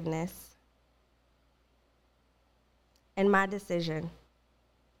forgiveness and my decision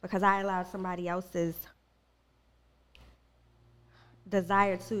because I allowed somebody else's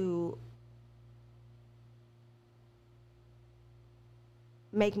desire to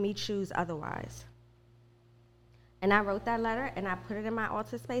make me choose otherwise. And I wrote that letter and I put it in my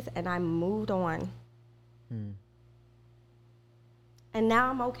altar space and I moved on. And now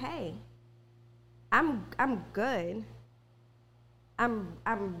I'm okay. I'm good.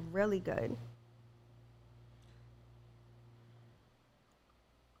 I'm really good.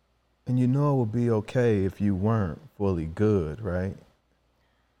 And you know it would be okay if you weren't fully good, right?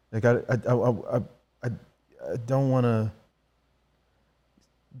 Like I don't want to.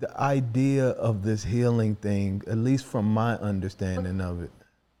 The idea of this healing thing, at least from my understanding of it.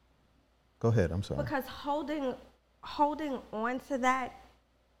 Go ahead. I'm sorry. Because holding on to that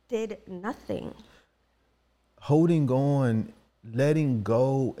did nothing. Holding on, letting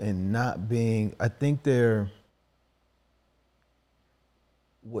go, and not being. I think they're.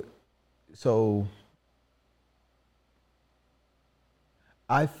 So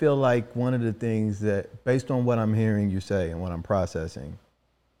I feel like one of the things that, based on what I'm hearing you say and what I'm processing,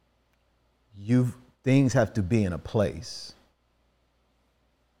 things have to be in a place.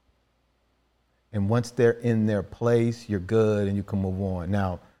 And once they're in their place, you're good and you can move on.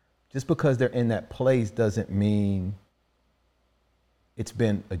 Now, just because they're in that place doesn't mean it's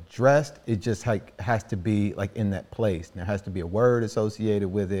been addressed. It just has to be like in that place. There has to be a word associated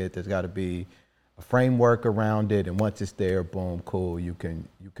with it. There's got to be a framework around it. And once it's there, boom, cool, you can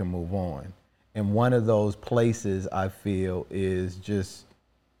move on. And one of those places I feel is just,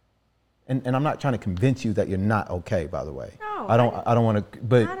 and I'm not trying to convince you that you're not okay, by the way. No, I don't want to,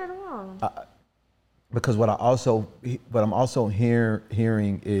 but not at all. because what I'm also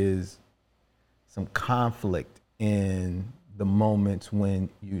hearing is some conflict in the moments when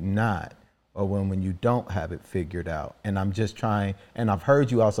you're not, or when you don't have it figured out. And I'm just trying, and I've heard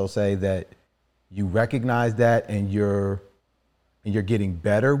you also say that you recognize that and you're getting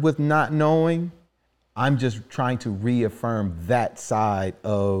better with not knowing. I'm just trying to reaffirm that side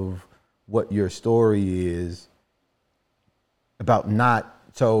of what your story is about, not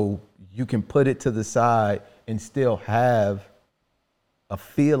so you can put it to the side and still have a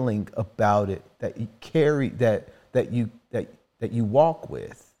feeling about it that you carry, that you walk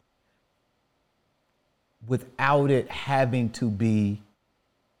with, without it having to be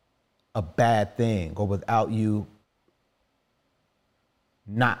a bad thing, or without you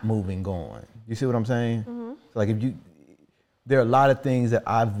not moving on. You see what I'm saying? Mm-hmm. So like there are a lot of things that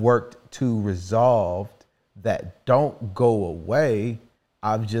I've worked to resolve that don't go away.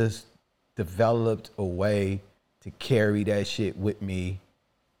 I've just developed a way to carry that shit with me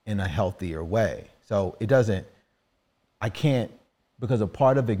in a healthier way. So I can't, because a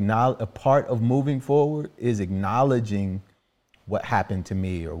part of moving forward is acknowledging what happened to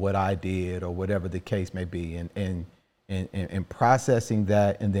me or what I did or whatever the case may be, and processing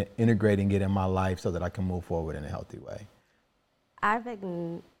that and then integrating it in my life so that I can move forward in a healthy way. I've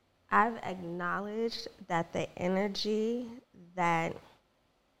acknowledged that the energy that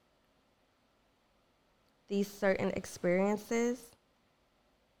these certain experiences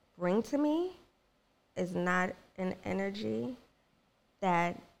bring to me is not an energy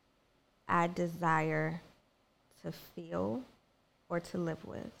that I desire to feel or to live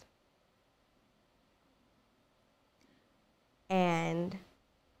with. And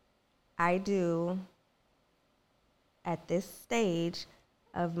I do, at this stage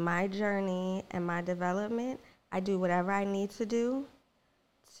of my journey and my development, I do whatever I need to do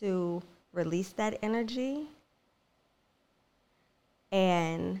to release that energy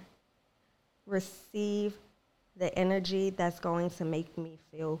and receive the energy that's going to make me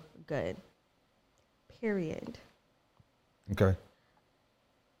feel good. Period. Okay.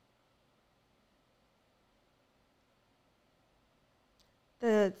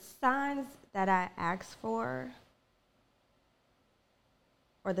 The signs that I ask for,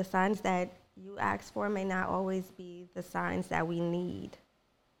 or the signs that you ask for, may not always be the signs that we need.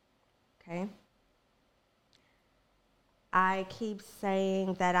 Okay? I keep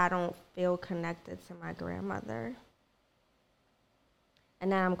saying that I don't feel connected to my grandmother. And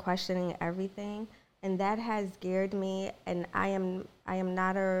now I'm questioning everything. And that has scared me. And I am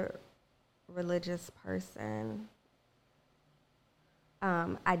not a religious person.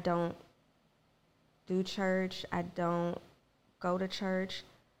 I don't do church. I don't go to church.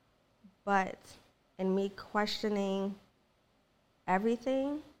 But in me questioning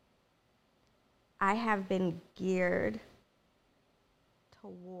everything, I have been geared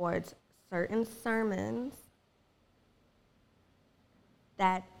towards certain sermons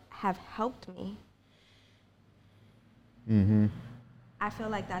that have helped me. Mm-hmm. I feel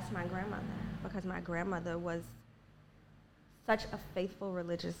like that's my grandmother, because my grandmother was such a faithful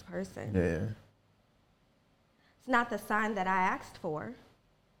religious person. Yeah. It's not the sign that I asked for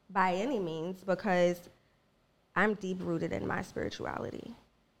by any means, because I'm deep rooted in my spirituality.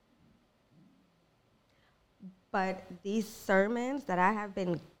 But these sermons that I have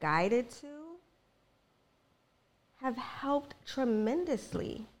been guided to have helped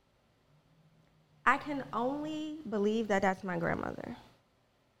tremendously. I can only believe that that's my grandmother.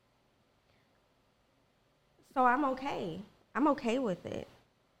 So I'm okay. I'm okay with it.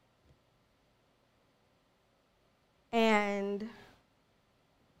 And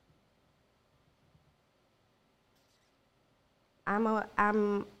I'm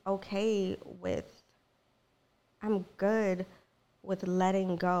good with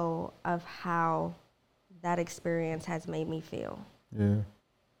letting go of how that experience has made me feel. Yeah.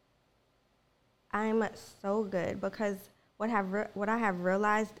 I'm so good, because what I have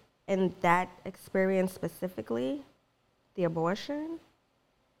realized in that experience specifically, the abortion,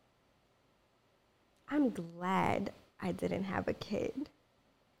 I'm glad I didn't have a kid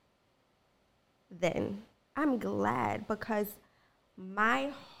then. I'm glad, because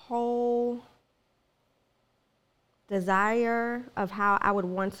my whole desire of how I would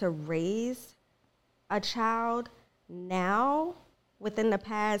want to raise a child now, within the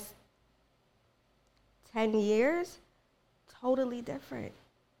past 10 years, totally different.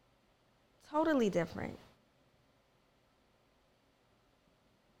 Totally different.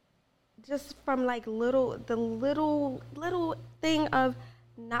 Just from like the little thing of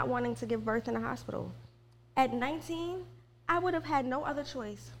not wanting to give birth in a hospital. At 19, I would have had no other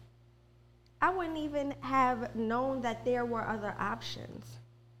choice. I wouldn't even have known that there were other options.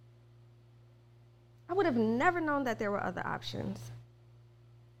 I would have never known that there were other options.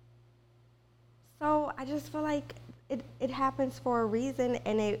 So I just feel like it happens for a reason,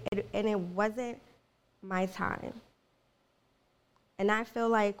 and it wasn't my time. And I feel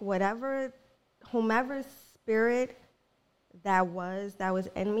like whomever's spirit that was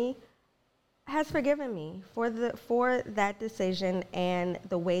in me has forgiven me for that decision and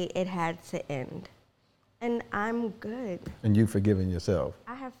the way it had to end. And I'm good. And you've forgiven yourself.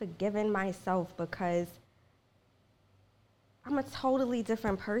 I have forgiven myself, because I'm a totally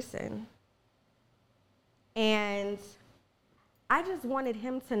different person. And I just wanted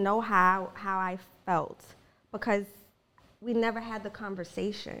him to know how I felt, because we never had the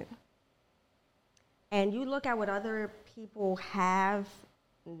conversation. And you look at what other people have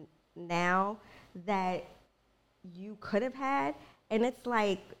now that you could have had, and it's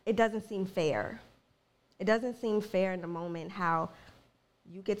like, it doesn't seem fair. It doesn't seem fair in the moment how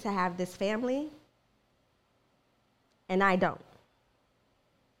you get to have this family and I don't.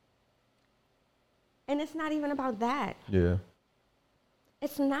 And it's not even about that. Yeah.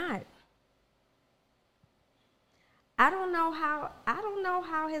 It's not. I don't know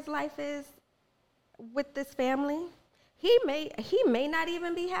how his life is with this family. He may not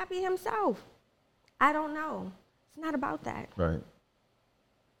even be happy himself. I don't know. It's not about that. Right.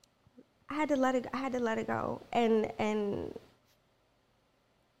 I had to let it go and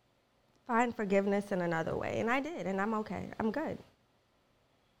find forgiveness in another way, and I did, and I'm okay. I'm good.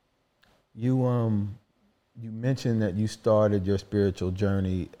 You mentioned that you started your spiritual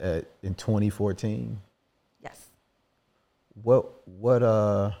journey in 2014. Yes. What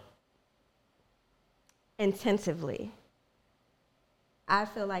Intensively. I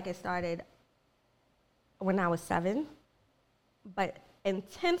feel like it started when I was 7, but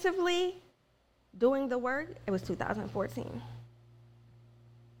intensively doing the work, it was 2014.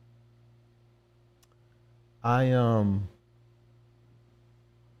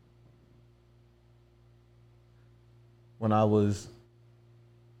 When I was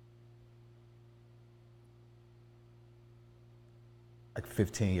like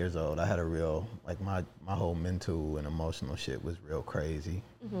 15 years old, I had a real, like my whole mental and emotional shit was real crazy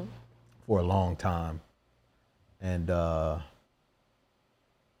for a long time. And now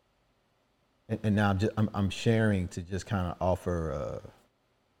I'm sharing to just kind of offer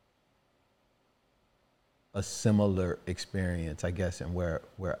a similar experience, I guess, and where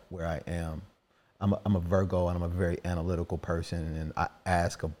I am. I'm a Virgo, and I'm a very analytical person, and I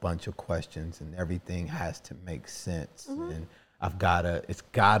ask a bunch of questions, and everything has to make sense. And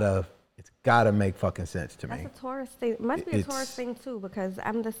it's It's gotta make fucking sense to me. That's a Taurus thing. It must be a It's- Taurus thing too, because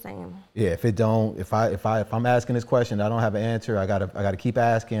I'm the same. Yeah, if I'm asking this question, I don't have an answer. I gotta keep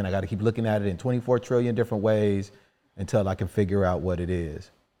asking. I gotta keep looking at it in 24 trillion different ways until I can figure out what it is.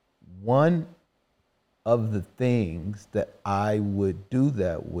 One of the things that I would do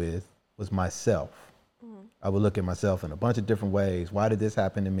that with was myself. I would look at myself in a bunch of different ways. Why did this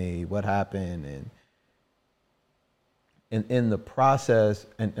happen to me? What happened? And in the process,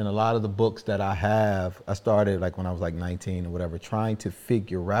 and a lot of the books that I have, I started like when I was like 19 or whatever, trying to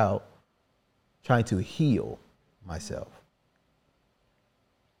figure out, trying to heal myself.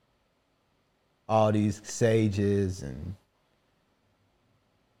 All these sages and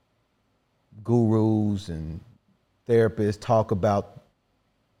gurus and therapists talk about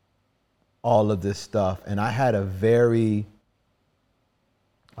all of this stuff. And I had a very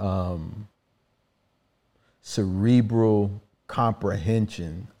cerebral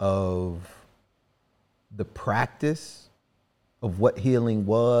comprehension of the practice of what healing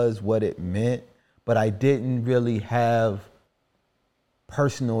was, what it meant, but I didn't really have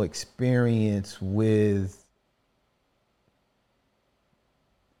personal experience with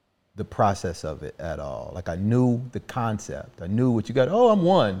the process of it at all. Like I knew the concept. I knew what you got. Oh, I'm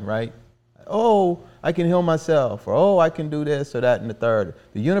one, right? Oh, I can heal myself. Or, oh, I can do this or that and the third.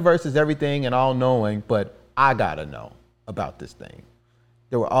 The universe is everything and all knowing, but I gotta know about this thing.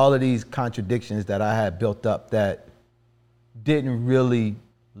 There were all of these contradictions that I had built up that didn't really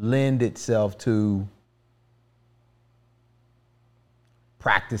lend itself to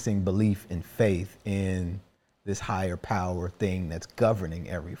practicing belief and faith in this higher power thing that's governing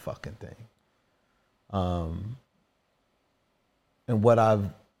every fucking thing.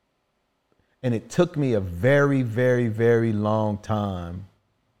 And it took me a very, very, very long time.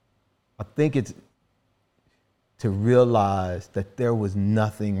 I think it's to realize that there was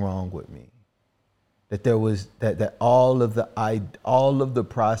nothing wrong with me. That there was that all of the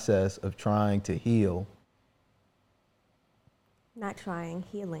process of trying to heal. Not trying,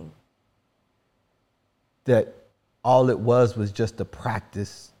 healing. That all it was just a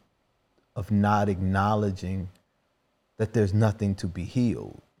practice of not acknowledging that there's nothing to be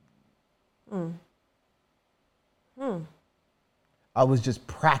healed. I was just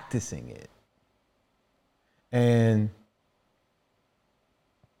practicing it. And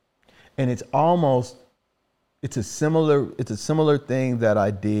it's a similar thing that I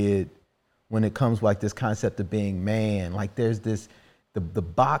did when it comes like this concept of being man. Like there's this, the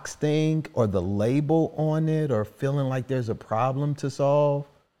box thing or the label on it or feeling like there's a problem to solve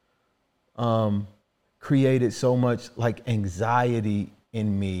created so much like anxiety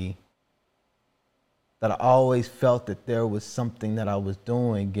in me that I always felt that there was something that I was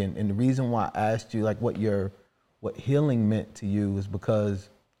doing. And the reason why I asked you like what healing meant to you is because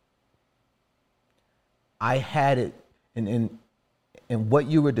I had it, and what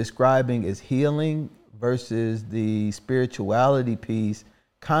you were describing as healing versus the spirituality piece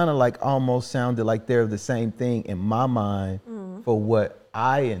kind of like almost sounded like they're the same thing in my mind for what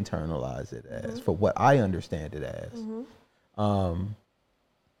I internalize it as, for what I understand it as.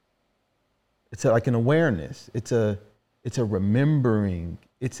 It's like an awareness. It's a remembering.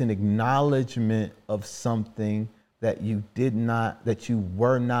 It's an acknowledgement of something that you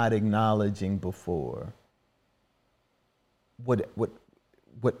were not acknowledging before.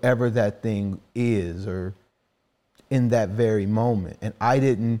 Whatever that thing is, or in that very moment. And I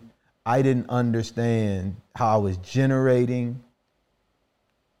didn't understand how I was generating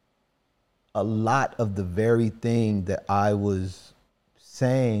a lot of the very thing that I was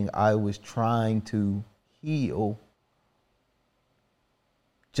saying I was trying to heal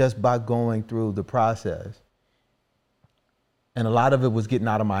just by going through the process. And a lot of it was getting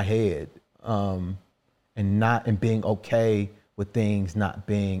out of my head, and being okay with things not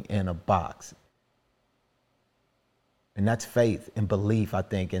being in a box. And that's faith and belief, I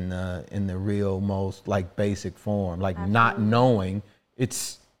think, in the real most like basic form. Like Absolutely. Not knowing,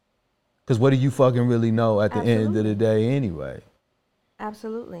 it's because what do you fucking really know at the Absolutely. End of the day anyway?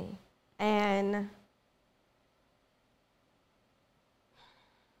 Absolutely. And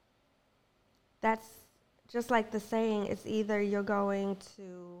that's just like the saying, it's either you're going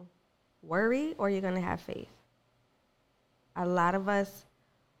to worry or you're going to have faith. A lot of us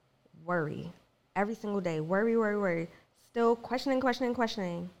worry every single day. Worry. Still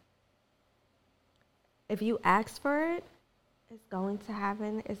questioning. If you ask for it, it's going to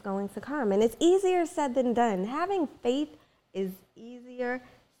happen. It's going to come. And it's easier said than done. Having faith is easier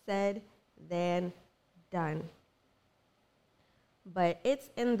said than done. But it's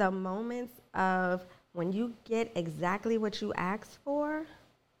in the moments of when you get exactly what you asked for,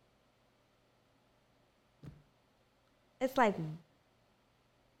 it's like,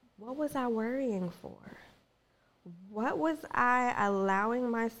 what was I worrying for? What was I allowing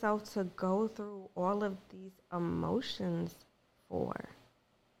myself to go through all of these emotions for?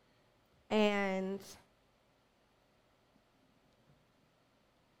 And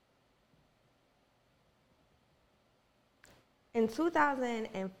in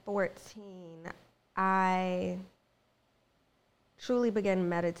 2014, I truly began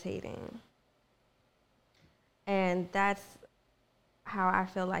meditating. And that's how I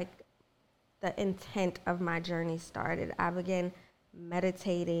feel like the intent of my journey started. I began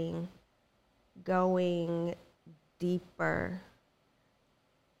meditating, going deeper,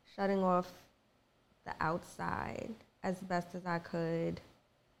 shutting off the outside as best as I could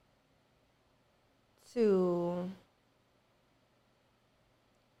to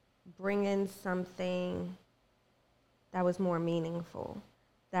bring in something that was more meaningful,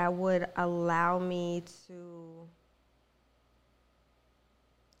 that would allow me to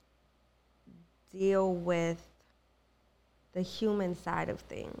deal with the human side of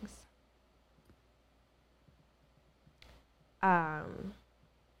things. And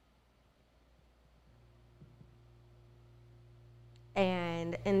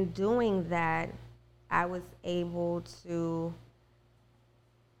in doing that, I was able to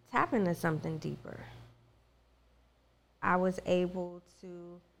tap into something deeper. I was able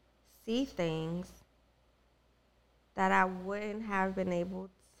to see things that I wouldn't have been able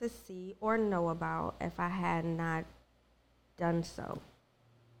to see or know about if I had not done so.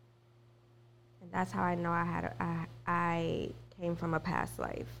 And that's how I know I came from a past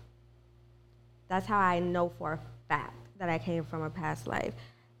life. That's how I know for a fact that I came from a past life.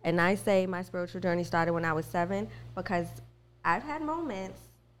 And I say my spiritual journey started when I was 7 because I've had moments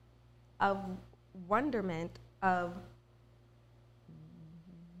of wonderment of,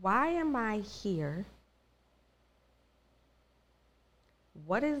 why am I here?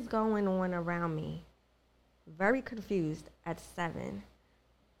 What is going on around me? Very confused at 7.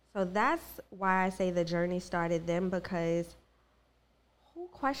 So that's why I say the journey started then, because who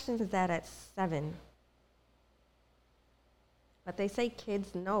questions that at 7? But they say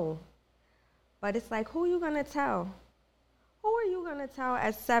kids know. But it's like, who are you going to tell? Who are you going to tell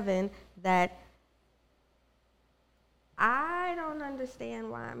at 7 that I don't understand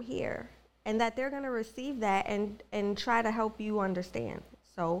why I'm here? And that they're going to receive that and try to help you understand.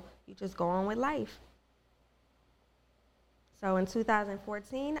 So you just go on with life. So in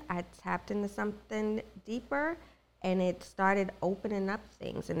 2014, I tapped into something deeper, and it started opening up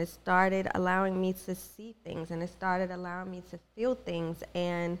things, and it started allowing me to see things, and it started allowing me to feel things.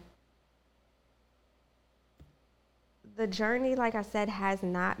 And the journey, like I said, has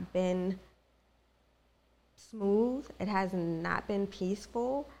not been smooth. It has not been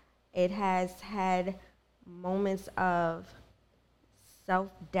peaceful. It has had moments of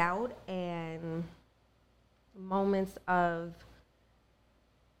self-doubt and moments of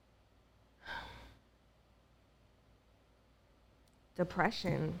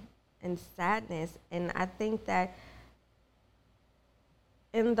depression and sadness. And I think that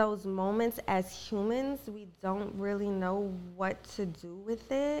in those moments as humans, we don't really know what to do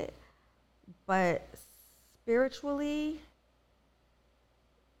with it. But spiritually,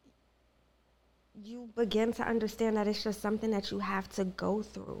 you begin to understand that it's just something that you have to go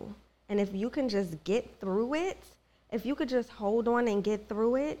through. And if you can just get through it, if you could just hold on and get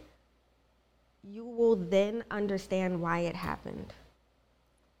through it, you will then understand why it happened.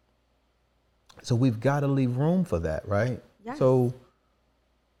 So we've got to leave room for that, right? Yes. So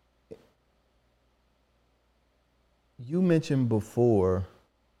you mentioned before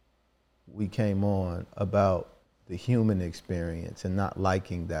we came on about the human experience and not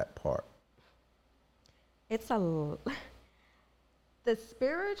liking that part. The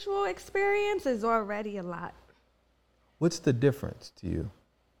spiritual experience is already a lot. What's the difference to you?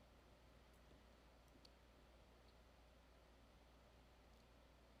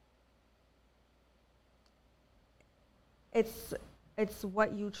 It's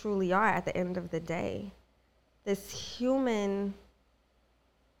what you truly are at the end of the day. This human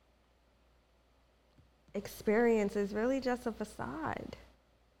experience is really just a facade.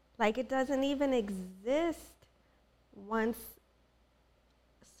 Like, it doesn't even exist once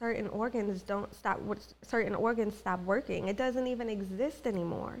certain organs stop working. It doesn't even exist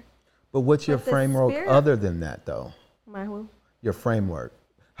anymore. But what's your But the framework spirit- other than that, though? My who? Your framework.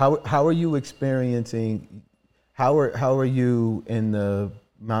 How are you experiencing? How are you in the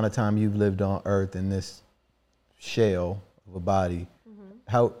amount of time you've lived on Earth in this shell of a body? Mm-hmm.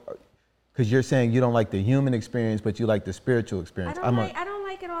 How? Because you're saying you don't like the human experience, but you like the spiritual experience. I don't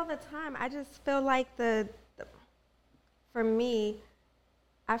like it all the time. I just feel like for me,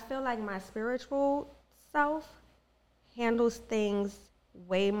 I feel like my spiritual self handles things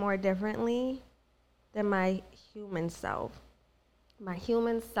way more differently than my human self. My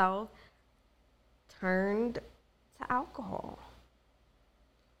human self turned to alcohol.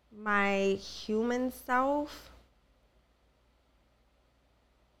 My human self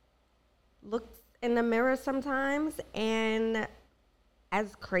looks in the mirror sometimes and,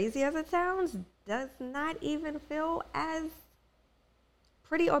 as crazy as it sounds, does not even feel as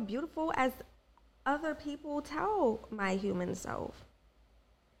pretty or beautiful as other people tell my human self.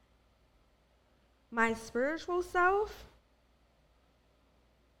 My spiritual self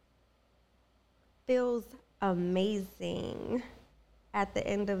feels amazing at the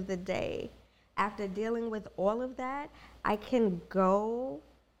end of the day. After dealing with all of that, I can go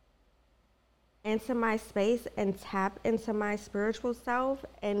into my space and tap into my spiritual self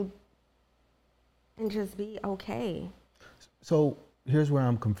and just be okay. So here's where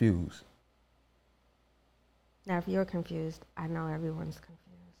I'm confused. Now, if you're confused, I know everyone's confused.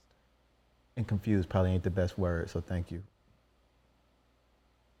 And confused probably ain't the best word, so thank you.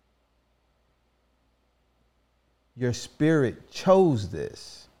 Your spirit chose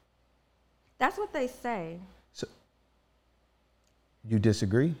this. That's what they say. So you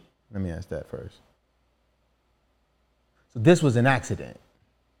disagree? Let me ask that first. So this was an accident,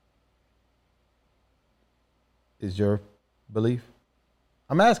 is your belief?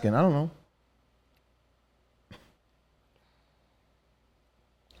 I'm asking, I don't know.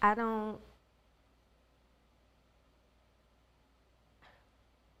 I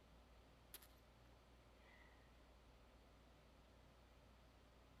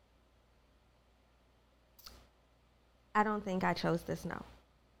don't think I chose this, no.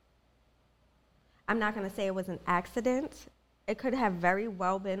 I'm not going to say it was an accident. It could have very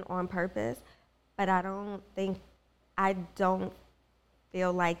well been on purpose, but I don't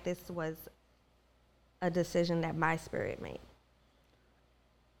feel like this was a decision that my spirit made.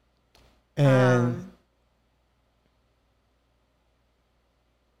 And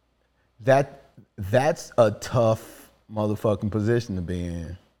that's a tough motherfucking position to be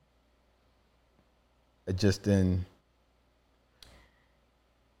in. Just in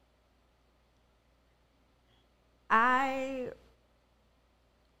I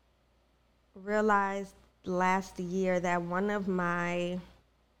realized last year that one of my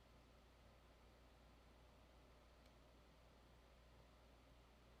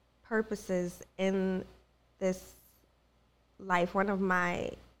purposes in this life,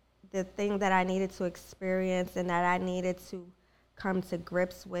 the thing that I needed to experience and that I needed to come to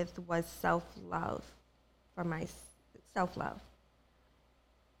grips with was self-love, for my self-love,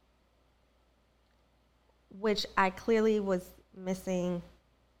 which I clearly was missing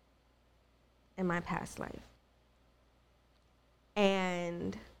in my past life.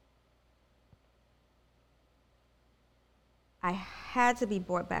 And I had to be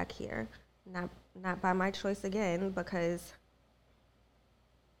brought back here, not by my choice again, because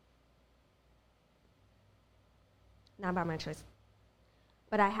not by my choice,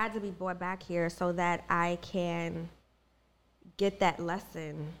 but I had to be brought back here so that I can get that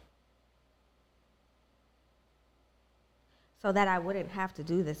lesson, so that I wouldn't have to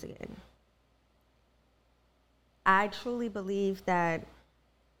do this again. I truly believe that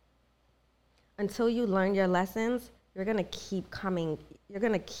until you learn your lessons, you're gonna keep coming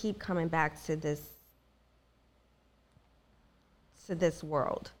back to this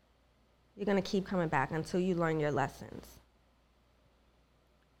world. You're gonna keep coming back until you learn your lessons.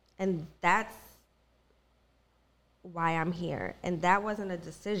 And that's why I'm here. And that wasn't a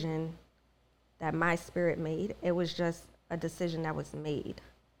decision that my spirit made. It was just a decision that was made.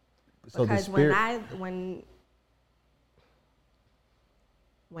 So because the spirit,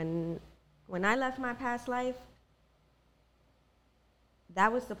 when I left my past life,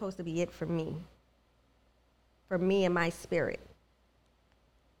 that was supposed to be it for me and my spirit.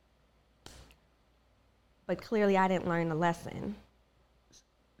 But clearly I didn't learn the lesson.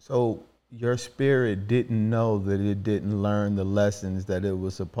 So your spirit didn't know that it didn't learn the lessons that it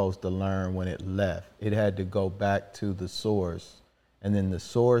was supposed to learn when it left. It had to go back to the source. And then the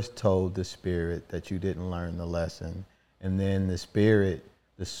source told the spirit that you didn't learn the lesson. And then the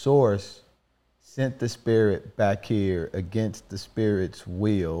source sent the spirit back here against the spirit's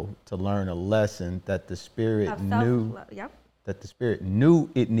will to learn a lesson that the spirit knew. Yep. That the spirit knew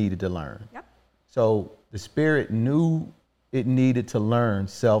it needed to learn. Yep. So the spirit knew it needed to learn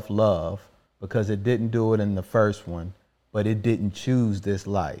self-love because it didn't do it in the first one, but it didn't choose this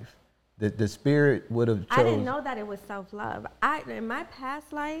life. The spirit would have chose. I didn't know that it was self-love. In my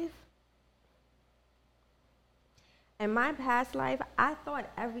past life, in my past life, I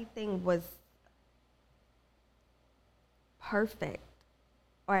thought everything was perfect,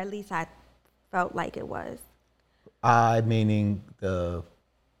 or at least I felt like it was. I meaning the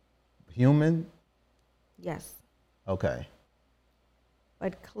human? Yes. Okay.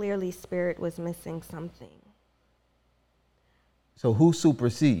 But clearly, spirit was missing something. So who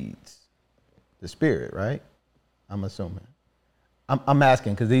supersedes? The spirit, right? I'm assuming. I'm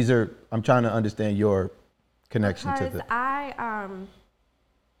asking because I'm trying to understand your connection to Because the.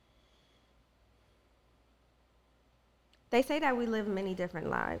 They say that we live many different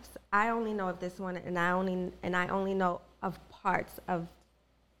lives. I only know of this one, and I only know of parts of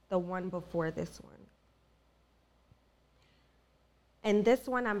the one before this one. And this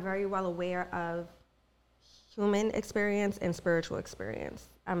one, I'm very well aware of human experience and spiritual experience.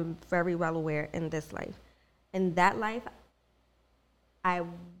 I'm very well aware in this life. In that life, I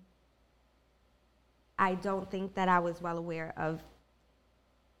don't think that I was well aware of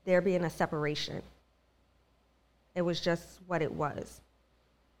there being a separation. It was just what it was.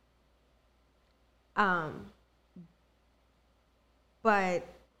 But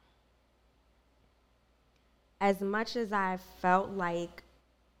as much as I felt like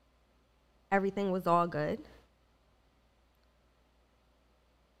everything was all good,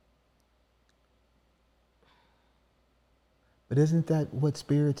 But isn't that what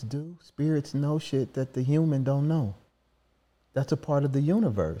spirits do? Spirits know shit that the human don't know. That's a part of the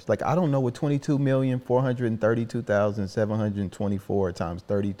universe. Like, I don't know what 22,432,724 times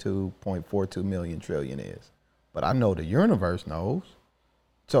 32.42 million trillion is. But I know the universe knows.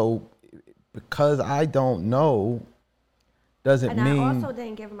 So because I don't know doesn't and mean... I also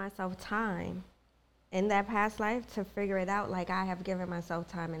didn't give myself time in that past life to figure it out like I have given myself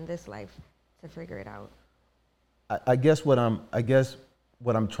time in this life to figure it out. I guess what I'm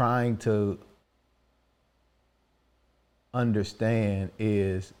trying to understand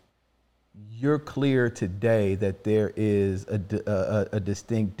is you're clear today that there is a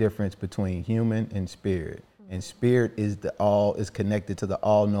distinct difference between human and spirit. Mm-hmm. And spirit is is connected to the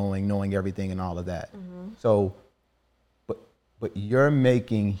all-knowing, knowing everything and all of that. Mm-hmm. So, but you're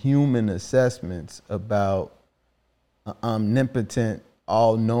making human assessments about an omnipotent,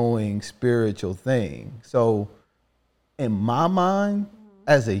 all-knowing spiritual thing. So in my mind,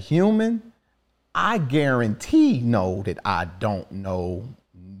 as a human, I guarantee know that I don't know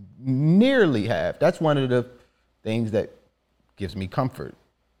nearly half. That's one of the things that gives me comfort,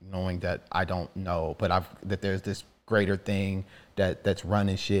 knowing that I don't know, but that there's this greater thing that's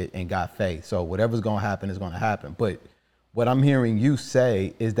running shit and got faith. So whatever's gonna happen is gonna happen. But what I'm hearing you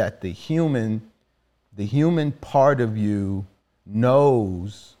say is that the human part of you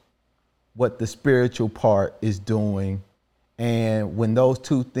knows what the spiritual part is doing. And when those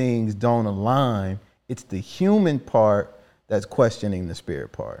two things don't align, it's the human part that's questioning the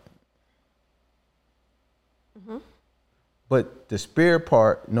spirit part. Mm-hmm. But the spirit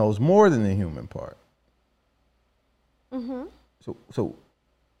part knows more than the human part. Mm-hmm. So.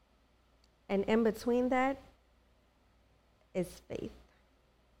 And in between that is faith.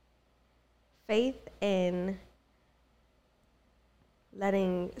 Faith in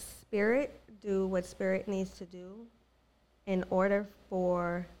letting spirit do what spirit needs to do in order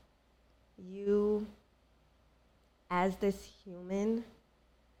for you as this human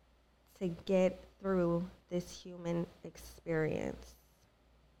to get through this human experience.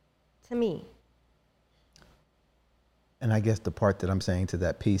 To me. And I guess the part that I'm saying to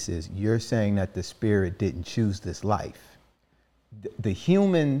that piece is you're saying that the spirit didn't choose this life. The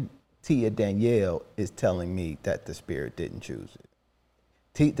human Tia Danielle is telling me that the spirit didn't choose it.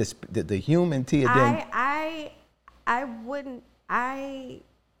 The human Tia Danielle. I wouldn't. I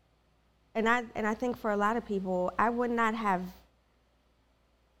think for a lot of people, I would not have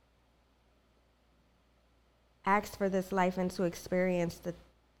asked for this life and to experience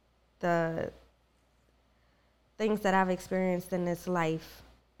the things that I've experienced in this life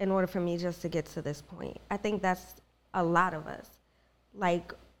in order for me just to get to this point. I think that's a lot of us.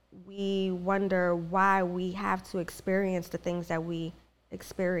 Like, we wonder why we have to experience the things that we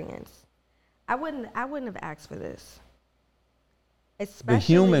experience. I wouldn't have asked for this. Especially the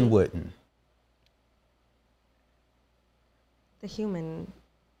human wouldn't. The human.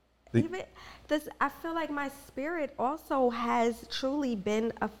 I feel like my spirit also has truly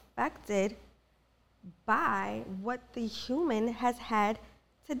been affected by what the human has had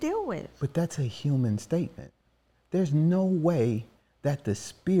to deal with. But that's a human statement. There's no way that the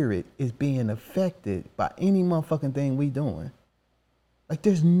spirit is being affected by any motherfucking thing we doing. Like,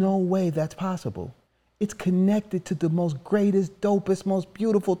 there's no way that's possible. it's connected to the most greatest, dopest, most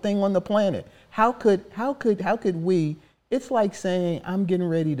beautiful thing on the planet. How could we? It's like saying I'm getting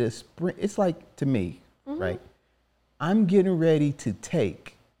ready to sprint. It's like, to me, right? I'm getting ready to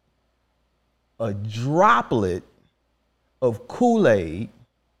take a droplet of Kool-Aid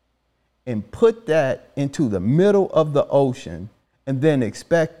and put that into the middle of the ocean and then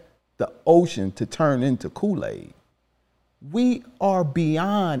expect the ocean to turn into Kool-Aid. We are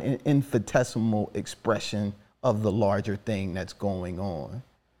beyond an infinitesimal expression of the larger thing that's going on.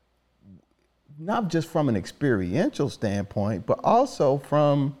 Not just from an experiential standpoint, but also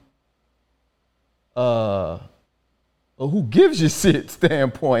from a who gives you shit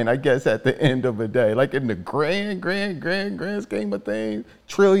standpoint, I guess, at the end of the day. Like in the grand scheme of things,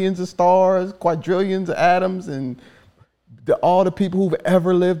 trillions of stars, quadrillions of atoms, and all the people who've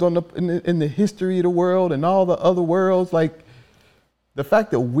ever lived in the history of the world and all the other worlds, like the fact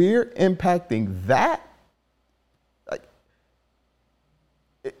that we're impacting that, like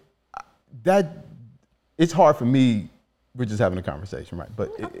it's hard for me. We're just having a conversation, right?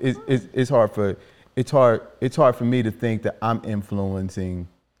 But it's hard for me to think that I'm influencing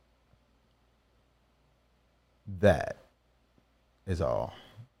that. Is all.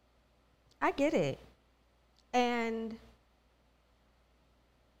 I get it. And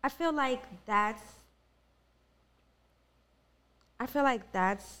I feel like that's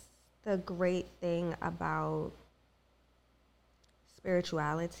the great thing about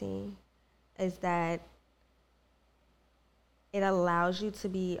spirituality, is that it allows you to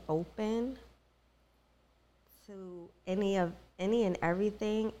be open to any and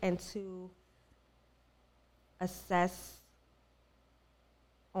everything, and to assess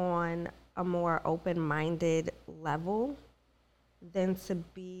on a more open-minded level than to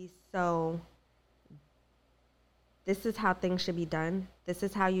be so, this is how things should be done, this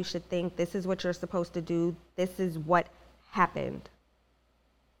is how you should think, this is what you're supposed to do, this is what happened.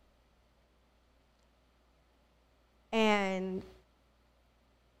 And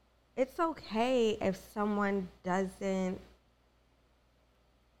it's okay if someone doesn't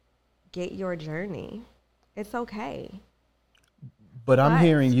get your journey. It's okay. But I'm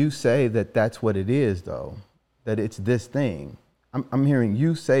hearing you say that that's what it is, though. That it's this thing. I'm hearing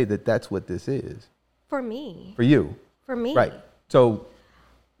you say that that's what this is. For me. For you. For me. Right. So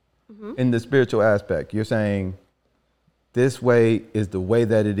in the spiritual aspect, you're saying this way is the way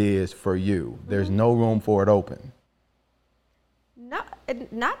that it is for you. There's no room for it open.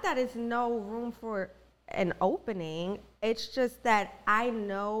 Not that it's no room for an opening. It's just that I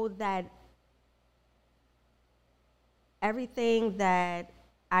know that everything that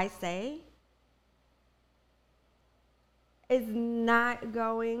I say is not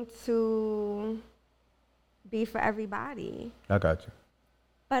going to be for everybody. I got you.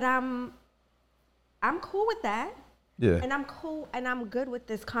 But I'm cool with that. Yeah. And I'm cool and I'm good with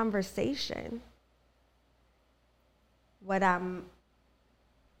this conversation. What I'm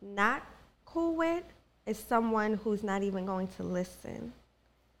not cool with is someone who's not even going to listen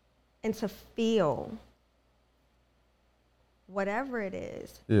and to feel whatever it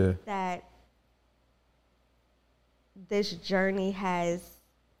is that this journey has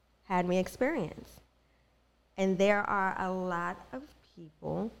had me experience. And there are a lot of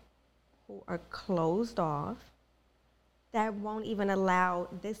people who are closed off that won't even allow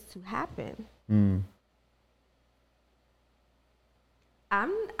this to happen.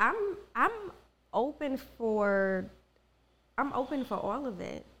 I'm open for all of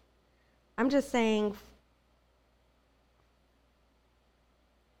it. I'm just saying,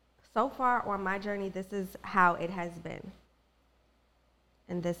 so far on my journey, this is how it has been.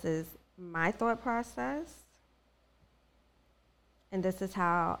 And this is my thought process. And this is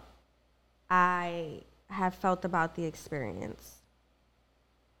how I have felt about the experience.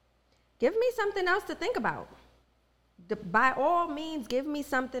 Give me something else to think about. By all means, give me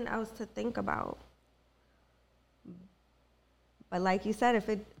something else to think about. But like you said,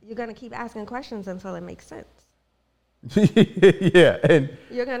 you're going to keep asking questions until it makes sense. Yeah. And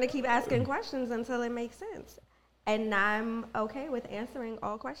you're going to keep asking questions until it makes sense. And I'm okay with answering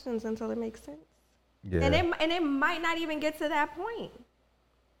all questions until it makes sense. Yeah. And it might not even get to that point.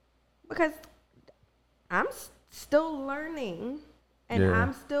 Because I'm still learning, and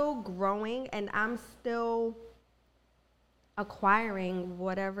I'm still growing, and I'm still acquiring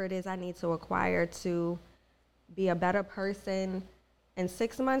whatever it is I need to acquire to be a better person in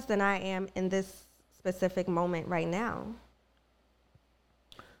 6 months than I am in this specific moment right now.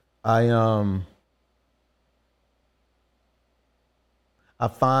 I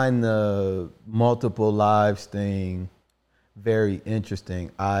find the multiple lives thing very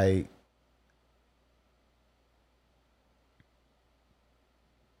interesting.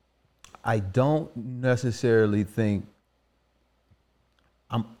 I don't necessarily think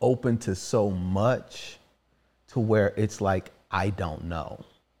I'm open to so much to where it's like, I don't know.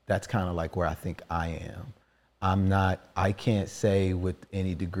 That's kind of like where I think I am. I can't say with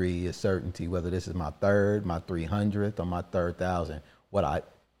any degree of certainty whether this is my third, my 300th, or my 3,000. What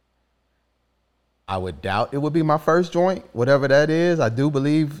I would doubt it would be my first joint, whatever that is. I do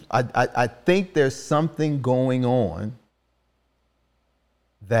believe, I think there's something going on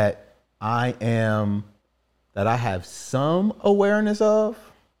that I have some awareness of,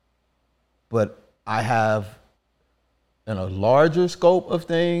 but I have, in a larger scope of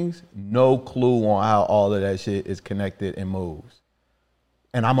things, no clue on how all of that shit is connected and moves.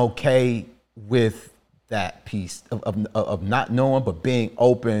 And I'm okay with that piece of not knowing, but being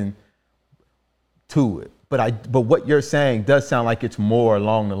open to it. But what you're saying does sound like it's more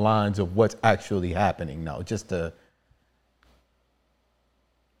along the lines of what's actually happening now.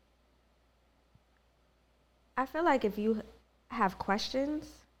 I feel like if you have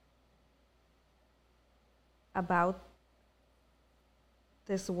questions about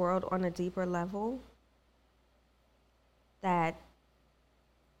this world on a deeper level, that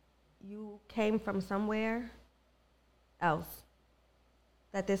you came from somewhere else,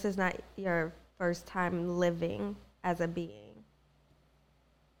 that this is not your first time living as a being,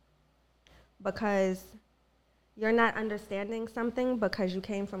 because you're not understanding something because you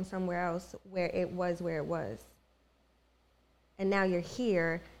came from somewhere else where it was. And now you're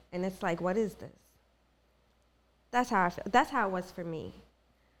here and it's like, what is this? That's how I feel. That's how it was for me.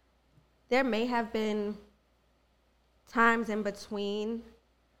 There may have been times in between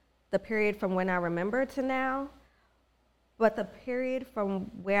the period from when I remember to now, but the period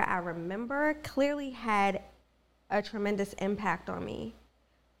from where I remember clearly had a tremendous impact on me,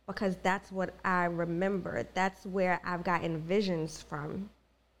 because that's what I remember. That's where I've gotten visions from.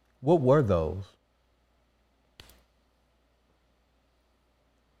 What were those?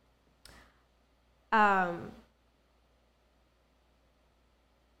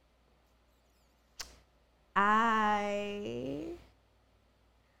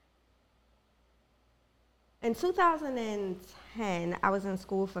 In 2010, I was in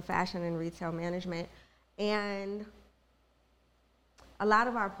school for fashion and retail management, and a lot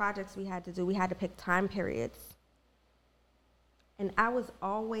of our projects we had to pick time periods. And I was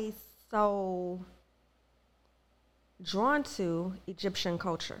always so drawn to Egyptian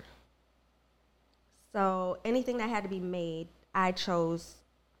culture. So anything that had to be made, I chose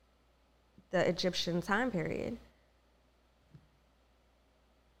the Egyptian time period.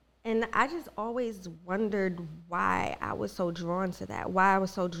 And I just always wondered why I was so drawn to that, why I was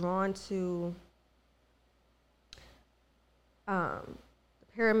so drawn to the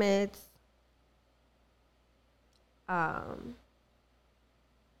pyramids, the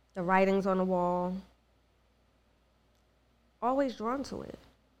writings on the wall, always drawn to it.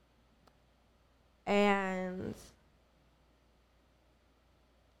 And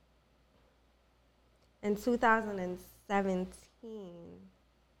in 2017,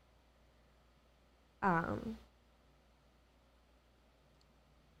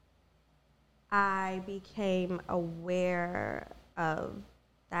 I became aware of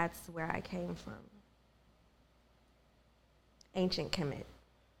that's where I came from. Ancient Kemet.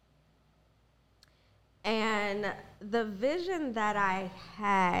 And the vision that I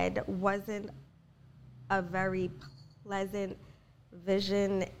had wasn't a very pleasant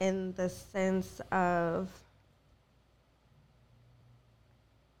vision, in the sense of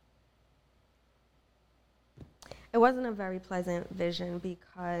it wasn't a very pleasant vision,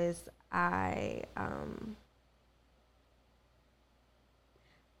 because I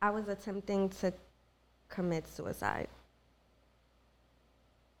was attempting to commit suicide.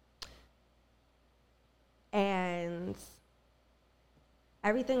 And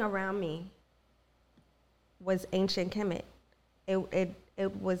everything around me was ancient Kemet. It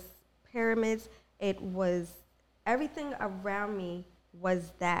was pyramids. It was everything around me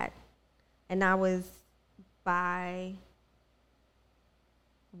was that, and I was by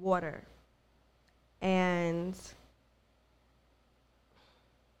water. And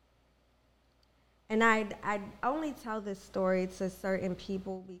I'd only tell this story to certain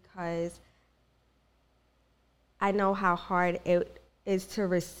people because I know how hard it is to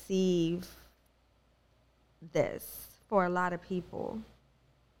receive this for a lot of people.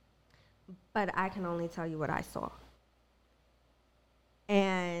 But I can only tell you what I saw.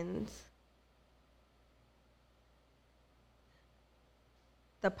 And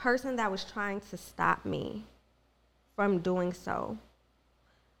the person that was trying to stop me from doing so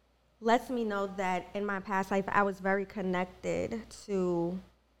lets me know that in my past life, I was very connected to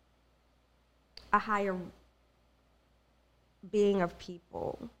a higher being of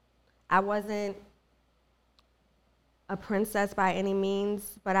people. I wasn't a princess by any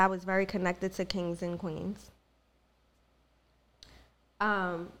means, but I was very connected to kings and queens.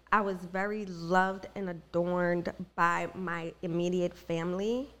 I was very loved and adorned by my immediate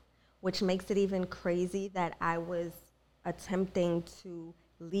family, which makes it even crazy that I was attempting to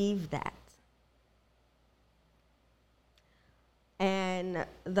leave that. And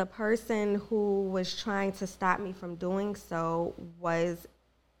the person who was trying to stop me from doing so was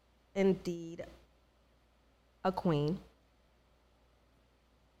indeed a queen.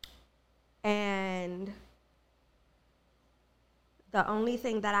 And the only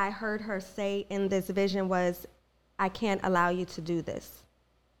thing that I heard her say in this vision was, I can't allow you to do this.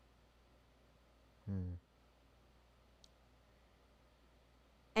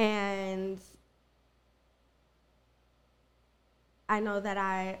 And I know that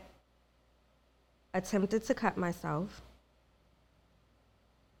I attempted to cut myself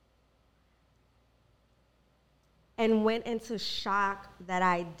and went into shock that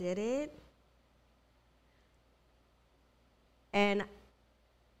I did it. And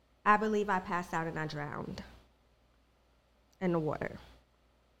I believe I passed out and I drowned in the water.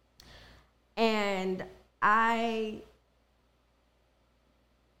 And I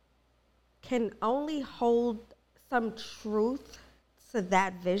can only hold some truth to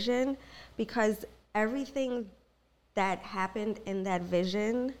that vision because everything that happened in that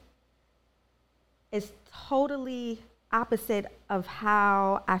vision is totally opposite of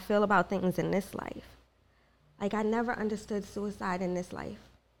how I feel about things in this life. Like, I never understood suicide in this life.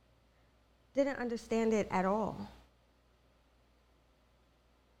 Didn't understand it at all.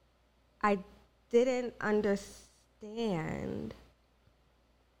 I didn't understand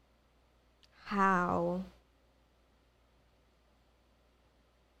how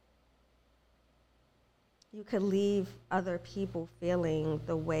you could leave other people feeling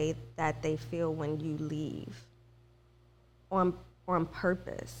the way that they feel when you leave on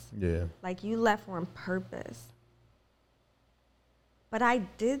purpose. Yeah. Like, you left on purpose. But I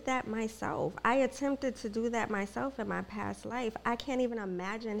did that myself. I attempted to do that myself in my past life. I can't even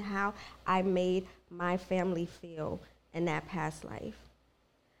imagine how I made my family feel in that past life.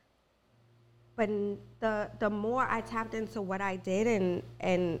 But the more I tapped into what I did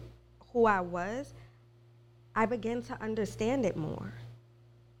and who I was, I began to understand it more.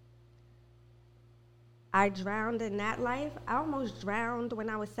 I drowned in that life. I almost drowned when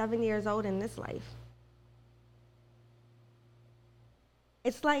I was 7 years old in this life.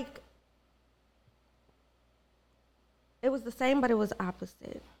 It's like, it was the same, but it was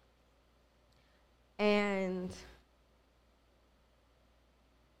opposite. And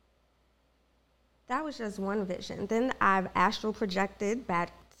that was just one vision. Then I've astral projected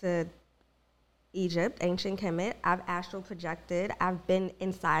back to Egypt, ancient Kemet. I've astral projected. I've been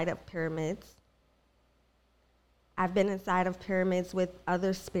inside of pyramids. I've been inside of pyramids with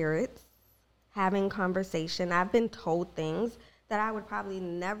other spirits, having conversation. I've been told things that I would probably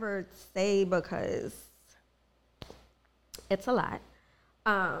never say because it's a lot.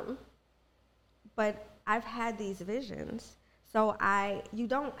 But I've had these visions. So you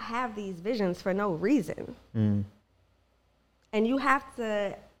don't have these visions for no reason. And you have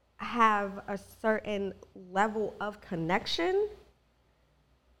to have a certain level of connection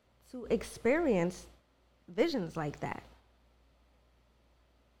to experience visions like that.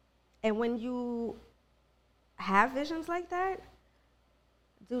 And when you have visions like that,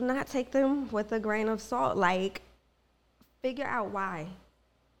 do not take them with a grain of salt. Like, figure out why.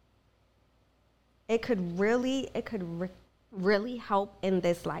 It could really help in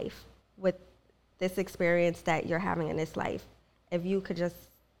this life with this experience that you're having in this life. If you could just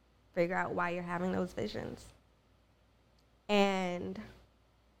figure out why you're having those visions. And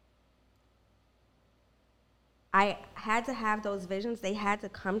I had to have those visions. They had to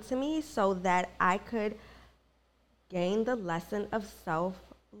come to me so that I could gain the lesson of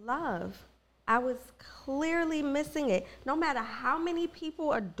self-love. I was clearly missing it. No matter how many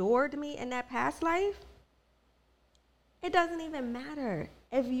people adored me in that past life, it doesn't even matter.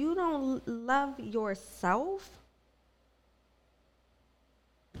 If you don't love yourself,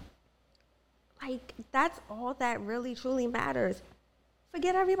 like, that's all that really truly matters.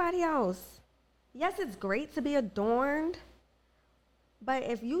 Forget everybody else. Yes, it's great to be adorned, but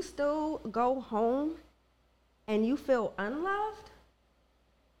if you still go home and you feel unloved,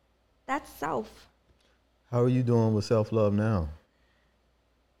 that's self. How are you doing with self-love now?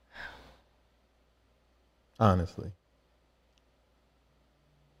 Honestly.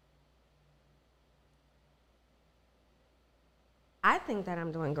 I think that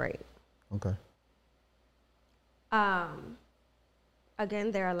I'm doing great. Okay.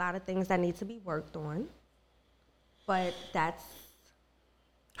 Again, there are a lot of things that need to be worked on, but that's.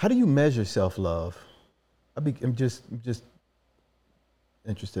 How do you measure self-love? I'm just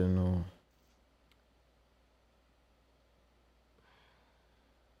interested in knowing.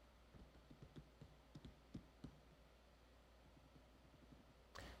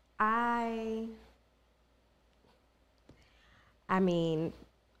 I mean,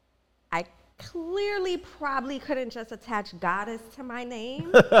 I clearly probably couldn't just attach goddess to my name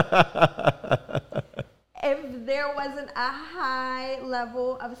if there wasn't a high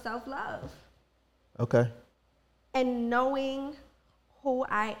level of self-love. Okay. And knowing who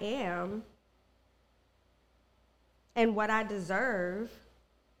I am and what I deserve,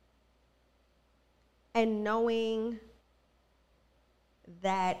 and knowing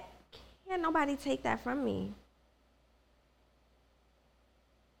that can't nobody take that from me.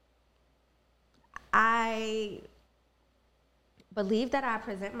 I believe that I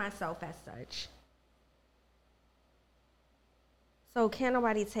present myself as such. So can't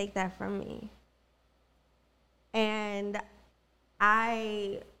nobody take that from me. And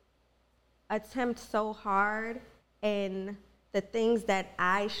I attempt so hard in the things that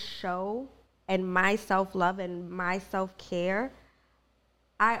I show and my self-love and my self-care.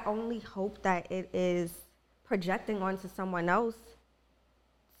 I only hope that it is projecting onto someone else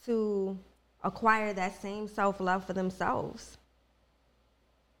to acquire that same self-love for themselves.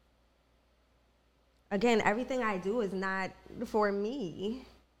 Again, everything I do is not for me,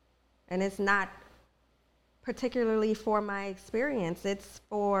 and it's not particularly for my experience. It's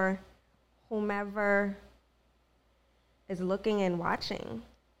for whomever is looking and watching.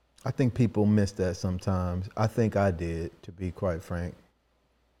 I think people miss that sometimes. I think I did, to be quite frank.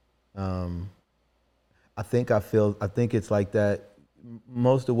 I think it's like that.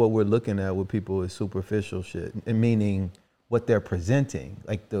 Most of what we're looking at with people is superficial shit, and meaning what they're presenting.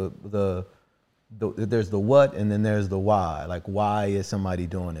 Like there's the what and then there's the why. Like, why is somebody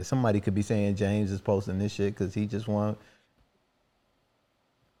doing it? Somebody could be saying James is posting this shit because he's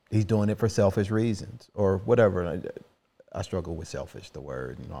doing it for selfish reasons or whatever. I struggle with selfish, the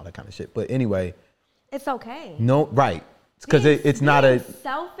word, and all that kind of shit. But anyway, it's okay. No, right? Because it's not a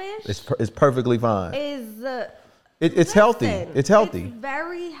selfish. It's perfectly fine. It's healthy. It's healthy. It's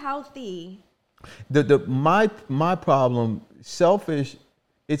very healthy. My problem, selfish,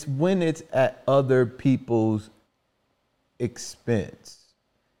 it's when it's at other people's expense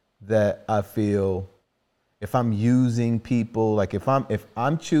that I feel. If I'm using people, like if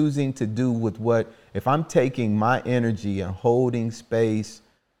I'm choosing to do if I'm taking my energy and holding space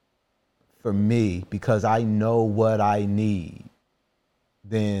for me because I know what I need,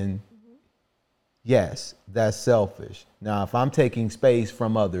 then yes, that's selfish. Now, if I'm taking space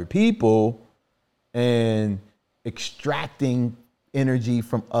from other people and extracting energy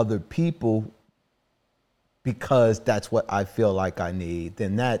from other people because that's what I feel like I need,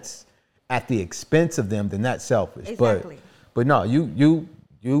 then that's at the expense of them, then that's selfish. Exactly. But no,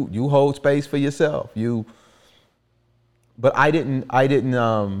 you hold space for yourself. But I didn't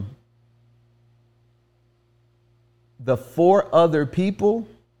the for other people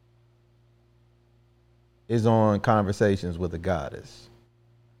is on Conversations with a Goddess,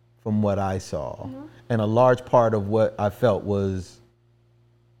 from what I saw. Mm-hmm. And a large part of what I felt was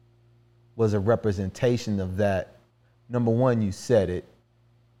a representation of that. Number one, you said it.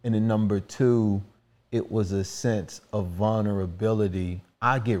 And then number two, it was a sense of vulnerability.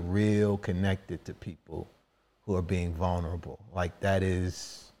 I get real connected to people who are being vulnerable. Like, that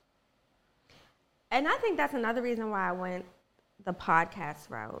is. And I think that's another reason why I went the podcast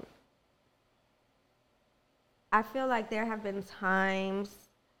route. I feel like there have been times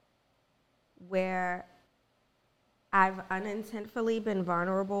where I've unintentionally been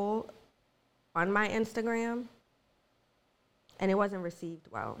vulnerable on my Instagram, and it wasn't received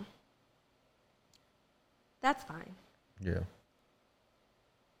well. That's fine. Yeah.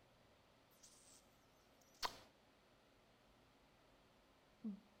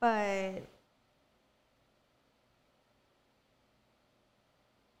 But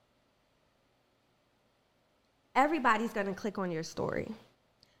everybody's going to click on your story.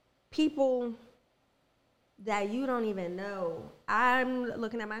 People that you don't even know. I'm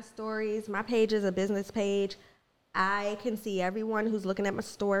looking at my stories. My page is a business page. I can see everyone who's looking at my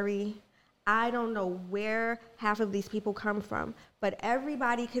story. I don't know where half of these people come from, but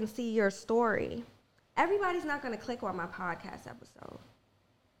everybody can see your story. Everybody's not going to click on my podcast episode,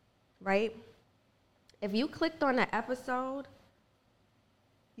 right? If you clicked on the episode,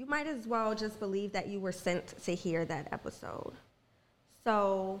 you might as well just believe that you were sent to hear that episode.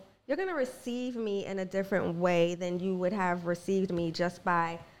 So you're going to receive me in a different way than you would have received me just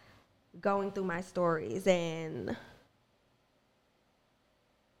by going through my stories. And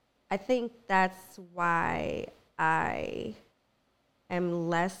I think that's why I am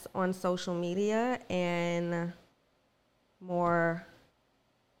less on social media and more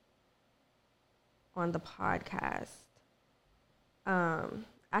on the podcast.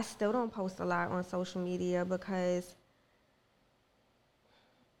 I still don't post a lot on social media because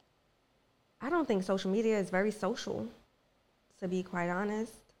I don't think social media is very social, to be quite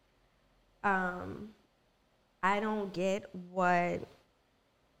honest. I don't get what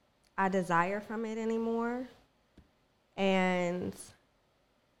I desire from it anymore. And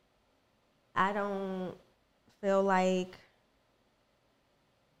I don't feel like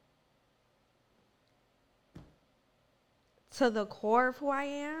to the core of who I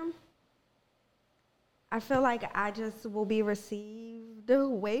am, I feel like I just will be received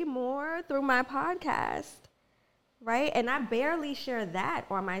way more through my podcast, right? And I barely share that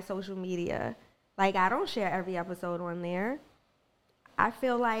on my social media. Like, I don't share every episode on there. I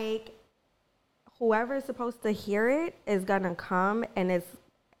feel like whoever is supposed to hear it is gonna come, and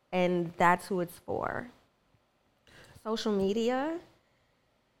that's who it's for. Social media,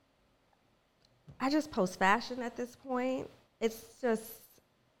 I just post fashion at this point. It's just,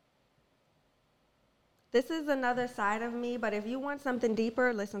 this is another side of me, but if you want something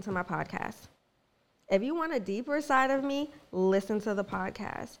deeper, listen to my podcast. If you want a deeper side of me, listen to the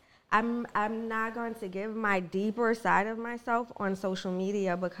podcast. I'm not going to give my deeper side of myself on social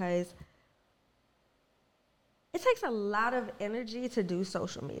media because it takes a lot of energy to do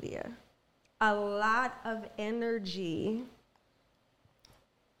social media. A lot of energy.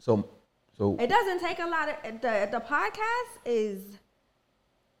 So It doesn't take a lot of, the podcast is,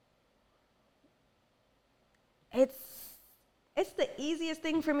 it's the easiest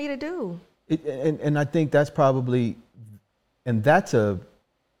thing for me to do. And I think that's probably, and that's a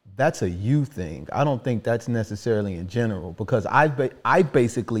you thing. I don't think that's necessarily in general, because I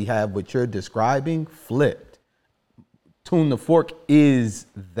basically have what you're describing flipped. Tune the Fork is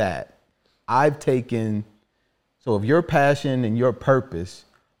that. I've taken, so of your passion and your purpose,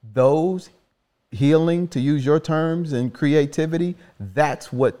 those healing, to use your terms, and creativity,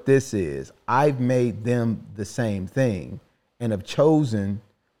 that's what this is. I've made them the same thing and have chosen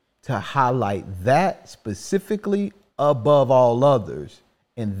to highlight that specifically above all others.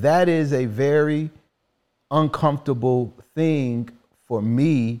 And that is a very uncomfortable thing for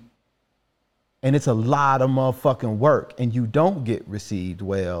me. And it's a lot of motherfucking work, and you don't get received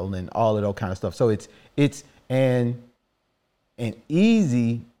well and all of that kind of stuff. So it's and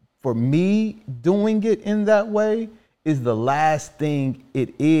easy for me doing it in that way is the last thing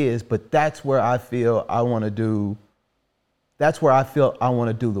it is, but that's where I feel I want to do. That's where I feel I want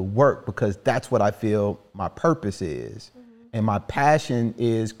to do the work, because that's what I feel my purpose is. Mm-hmm. And my passion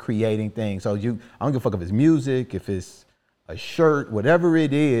is creating things. So I don't give a fuck if it's music, if it's a shirt, whatever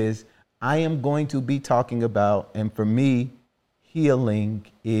it is, I am going to be talking about, and for me, healing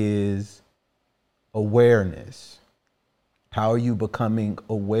is awareness. How are you becoming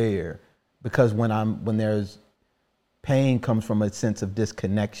aware? Because when there's pain comes from a sense of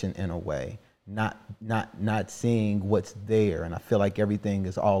disconnection in a way, not seeing what's there. And I feel like everything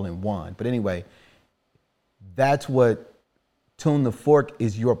is all in one. But anyway, that's what Tune the Fork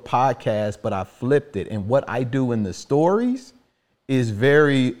is, your podcast, but I flipped it. And what I do in the stories is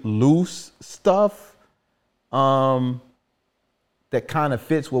very loose stuff that kind of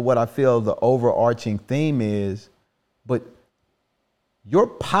fits with what I feel the overarching theme is. But your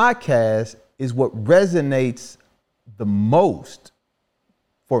podcast is what resonates the most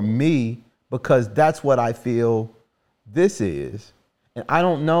for me, because that's what I feel this is. And I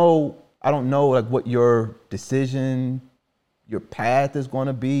don't know like what your decision, your path is going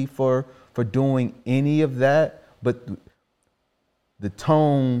to be for doing any of that, but the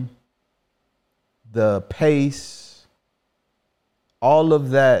tone, the pace, all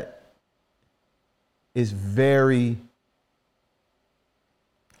of that is very,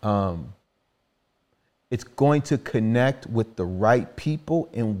 it's going to connect with the right people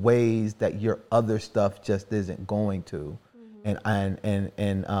in ways that your other stuff just isn't going to. Mm-hmm.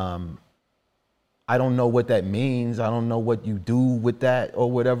 And I don't know what that means. I don't know what you do with that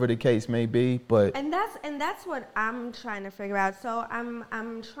or whatever the case may be, but and that's what I'm trying to figure out. So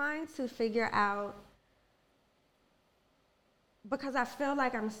I'm trying to figure out, because I feel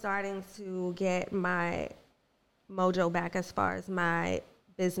like I'm starting to get my mojo back as far as my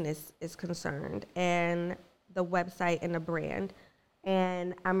business is concerned, and the website and the brand.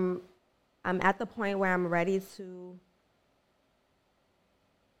 And I'm at the point where I'm ready to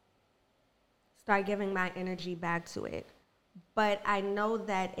start giving my energy back to it. But I know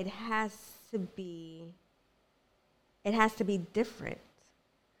that it has to be different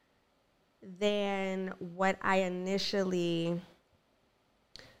than what I initially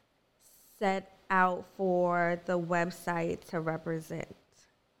set out for the website to represent.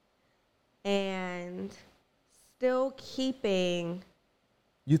 And still keeping...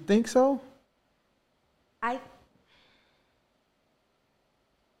 You think so? I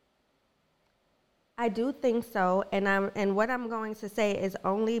do think so, and what I'm going to say is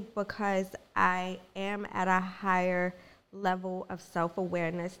only because I am at a higher level of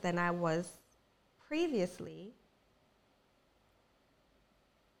self-awareness than I was previously.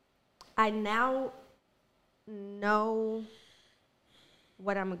 I now know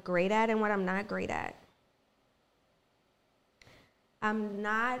what I'm great at and what I'm not great at. I'm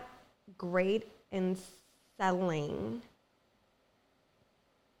not great in selling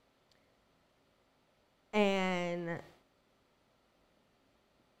and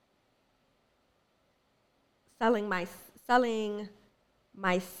selling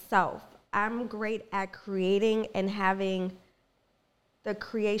myself. I'm great at creating and having the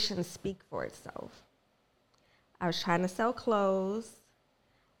creation speak for itself. I was trying to sell clothes.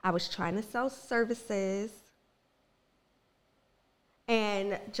 I was trying to sell services.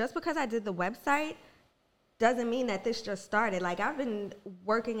 And just because I did the website doesn't mean that this just started. Like, I've been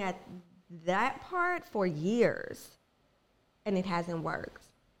working at that part for years, and it hasn't worked.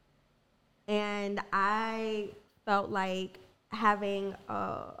 And I felt like having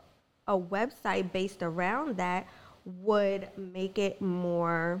a website based around that would make it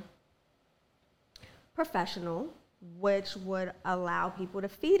more professional, which would allow people to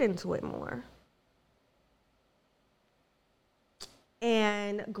feed into it more.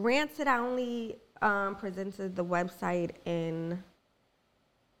 And granted, I only presented the website in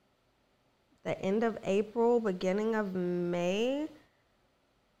the end of April, beginning of May.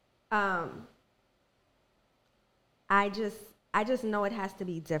 I just know it has to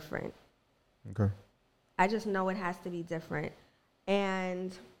be different. Okay. I just know it has to be different.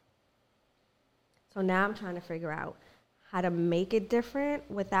 And so now I'm trying to figure out how to make it different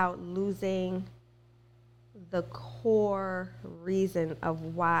without losing the core reason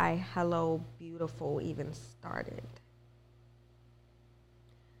of why Hello Beautiful even started.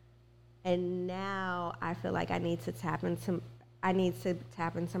 And now I feel like I need to tap into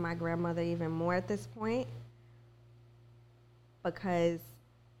my grandmother even more at this point, because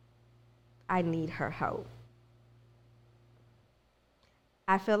I need her help.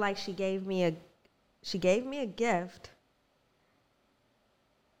 I feel like she gave me a gift.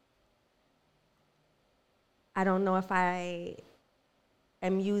 I don't know if I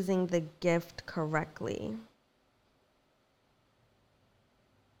am using the gift correctly.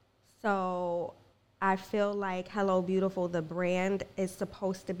 So I feel like Hello Beautiful, the brand, is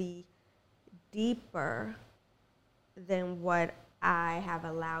supposed to be deeper than what I have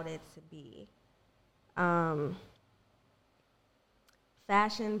allowed it to be.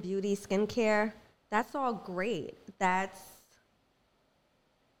 Fashion, beauty, skincare, that's all great.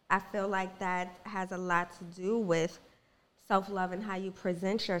 I feel like that has a lot to do with self-love and how you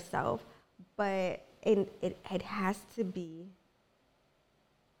present yourself, but it has to be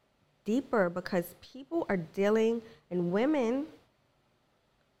deeper, because people are dealing, and women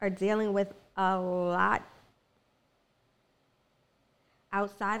are dealing with a lot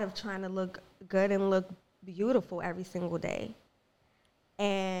outside of trying to look good and look beautiful every single day.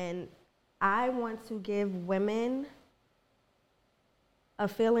 And I want to give women a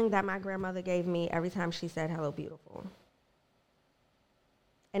feeling that my grandmother gave me every time she said Hello Beautiful.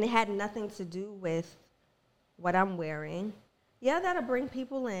 And it had nothing to do with what I'm wearing. Yeah, that'll bring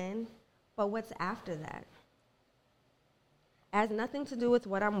people in, but what's after that? It has nothing to do with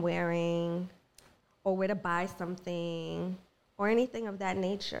what I'm wearing or where to buy something or anything of that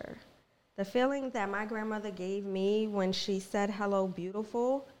nature. The feeling that my grandmother gave me when she said Hello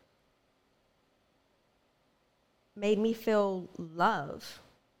Beautiful made me feel love,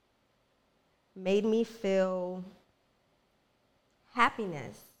 made me feel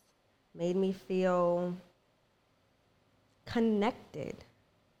happiness, made me feel connected.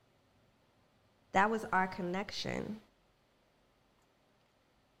 That was our connection.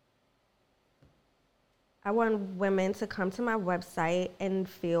 I want women to come to my website and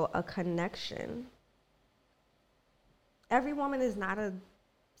feel a connection. Every woman is not a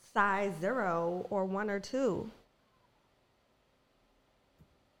size 0 or 1 or 2.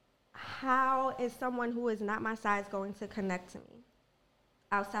 How is someone who is not my size going to connect to me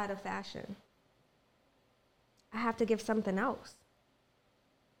outside of fashion? I have to give something else.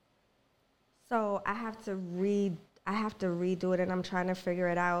 So I have to redo it, and I'm trying to figure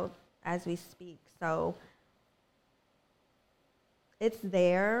it out as we speak. So it's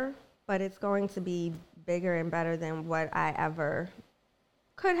there, but it's going to be bigger and better than what I ever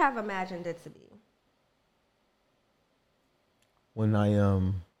could have imagined it to be. When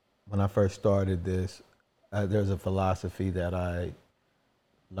I first started this, there's a philosophy that I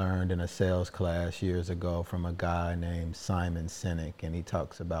learned in a sales class years ago from a guy named Simon Sinek, and he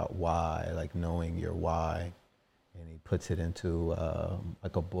talks about why, like knowing your why, and he puts it into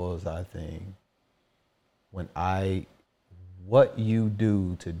like a bullseye thing. What you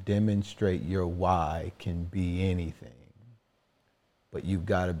do to demonstrate your why can be anything, but you've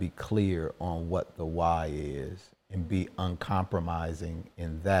got to be clear on what the why is and be uncompromising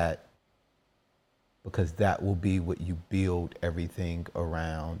in that, because that will be what you build everything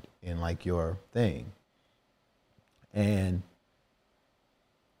around in, like your thing. And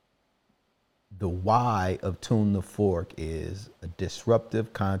the why of Tune the Fork is a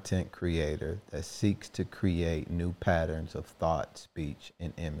disruptive content creator that seeks to create new patterns of thought, speech,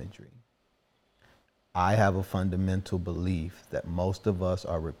 and imagery. I have a fundamental belief that most of us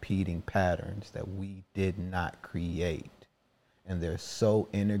are repeating patterns that we did not create. And they're so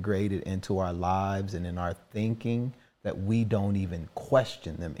integrated into our lives and in our thinking that we don't even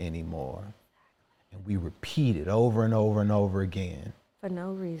question them anymore. And we repeat it over and over and over again. For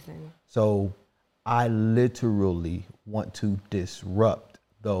no reason. So I literally want to disrupt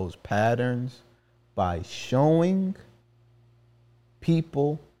those patterns by showing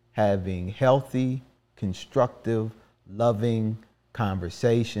people having healthy, constructive, loving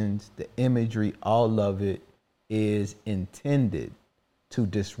conversations. The imagery, all of it, is intended to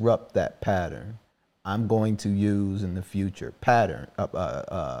disrupt that pattern. I'm going to use in the future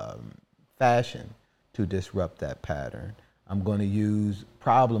fashion to disrupt that pattern. I'm going to use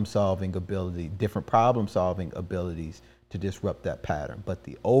different problem solving abilities to disrupt that pattern. But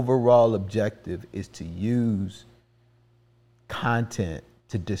the overall objective is to use content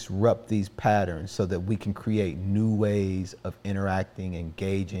to disrupt these patterns so that we can create new ways of interacting,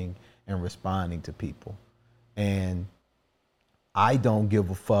 engaging, and responding to people. And I don't give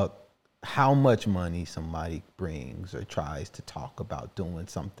a fuck how much money somebody brings or tries to talk about doing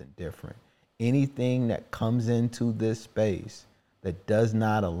something different. Anything that comes into this space that does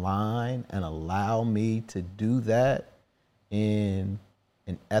not align and allow me to do that in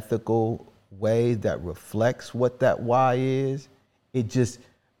an ethical way that reflects what that why is,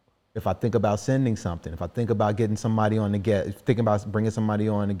 if I think about sending something, if I think about getting somebody on the guest, thinking about bringing somebody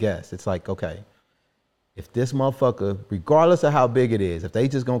on the guest, it's like, okay, if this motherfucker, regardless of how big it is, if they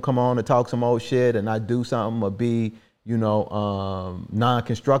just gonna come on and talk some old shit and not do something or be,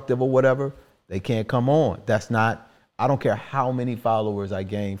 non-constructive or whatever, they can't come on. I don't care how many followers I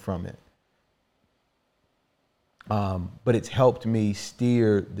gain from it. But it's helped me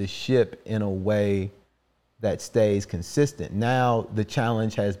steer the ship in a way that stays consistent. Now the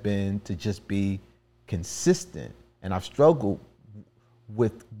challenge has been to just be consistent. And I've struggled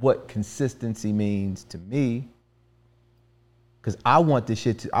with what consistency means to me, because I want this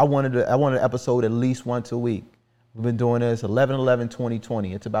shit I want an episode at least once a week. We've been doing this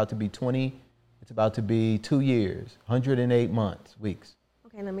 11/11/2020. It's about to be 2 years, 108 months, weeks.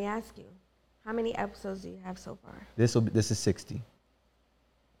 Okay, let me ask you, how many episodes do you have so far? This is 60.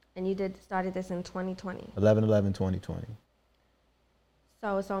 And you started this in 2020. 11/11/2020.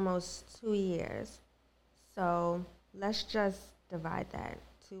 So it's almost 2 years. So let's just divide that.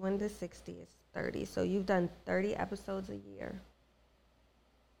 2 into 60 is 30. So you've done 30 episodes a year.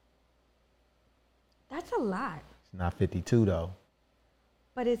 That's a lot. It's not 52 though.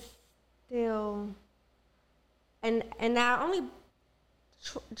 But it's still, and now only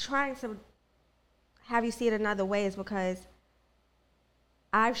trying to have you see it another way is because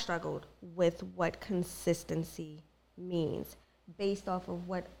I've struggled with what consistency means based off of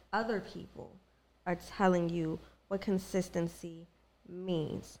what other people are telling you what consistency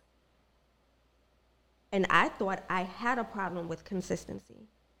means. And I thought I had a problem with consistency.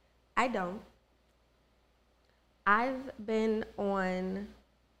 I don't. I've been on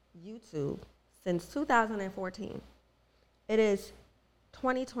YouTube since 2014. It is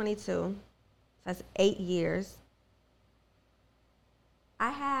 2022, so that's 8 years. I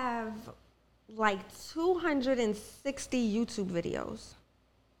have like 260 YouTube videos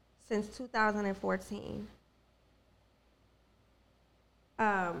since 2014.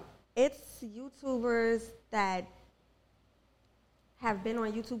 It's YouTubers that have been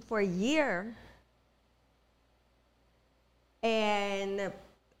on YouTube for a year and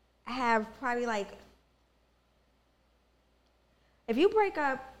have probably if you break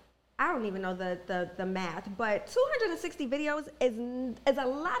up, I don't even know the math, but 260 videos is a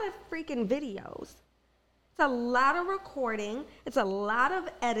lot of freaking videos. It's a lot of recording. It's a lot of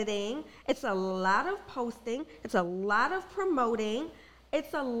editing. It's a lot of posting. It's a lot of promoting.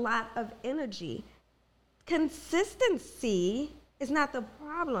 It's a lot of energy. Consistency is not the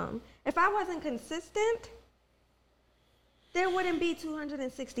problem. If I wasn't consistent, there wouldn't be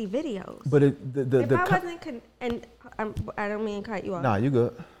 260 videos. But I don't mean to cut you off. Nah, you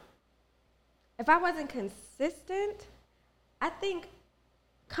good. If I wasn't consistent, I think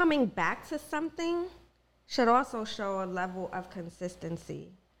coming back to something should also show a level of consistency,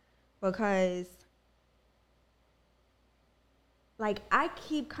 because I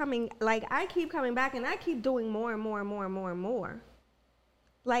keep coming back and I keep doing more and more and more and more and more.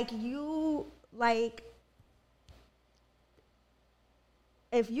 If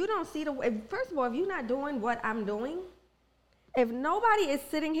you don't see first of all, if you're not doing what I'm doing, if nobody is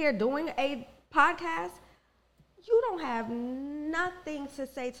sitting here doing a podcast, you don't have nothing to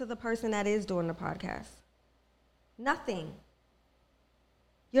say to the person that is doing the podcast. Nothing.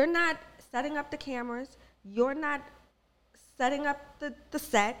 You're not setting up the cameras. You're not setting up the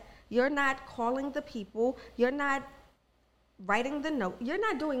set. You're not calling the people. You're not writing the note. You're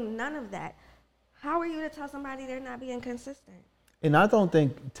not doing none of that. How are you to tell somebody they're not being consistent? And I don't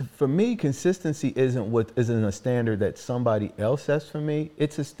think, for me, consistency isn't a standard that somebody else sets for me.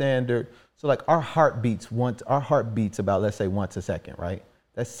 It's a standard. So like our heart beats about, let's say, once a second, right?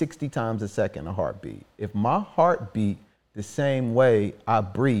 That's 60 times a second, a heartbeat. If my heart beat the same way I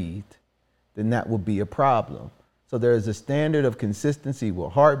breathed, then that would be a problem. So there's a standard of consistency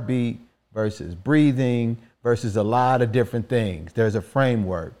with heartbeat versus breathing versus a lot of different things. There's a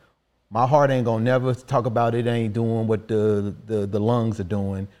framework. My heart ain't gonna never talk about it ain't doing what the lungs are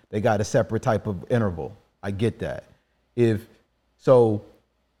doing. They got a separate type of interval. I get that.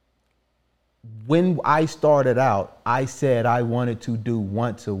 When I started out, I said I wanted to do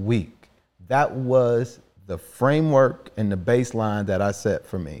once a week. That was the framework and the baseline that I set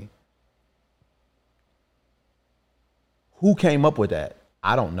for me. Who came up with that?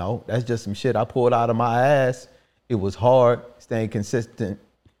 I don't know. That's just some shit I pulled out of my ass. It was hard staying consistent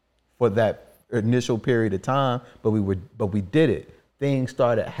for that initial period of time, but we did it. Things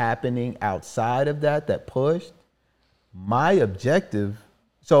started happening outside of that pushed. My objective,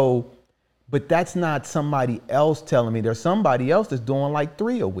 but that's not somebody else telling me. There's somebody else that's doing like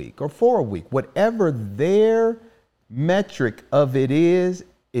 3 a week or 4 a week. Whatever their metric of it is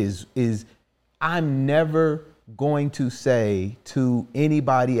I'm never going to say to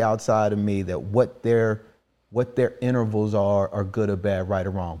anybody outside of me that what their intervals are good or bad, right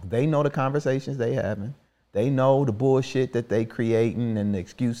or wrong. They know the conversations they having. They know the bullshit that they creating and the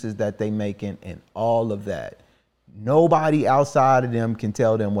excuses that they making and all of that. Nobody outside of them can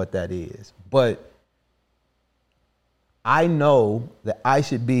tell them what that is. But I know that I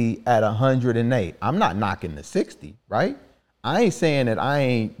should be at 108. I'm not knocking the 60, right? I ain't saying that I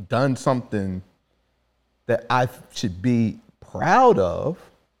ain't done something that I should be proud of,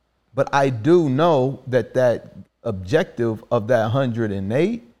 but I do know that objective of that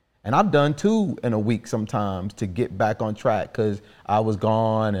 108, and I've done 2 in a week sometimes to get back on track because I was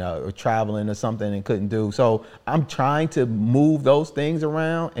gone or traveling or something and couldn't do. So I'm trying to move those things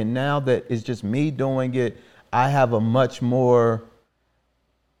around, and now that it's just me doing it, I have a much more,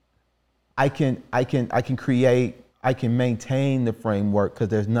 I can maintain the framework because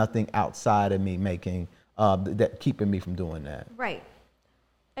there's nothing outside of me making that keeping me from doing that. Right.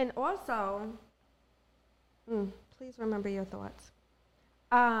 And also, please remember your thoughts.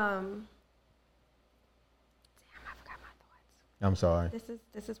 Damn, I forgot my thoughts. I'm sorry.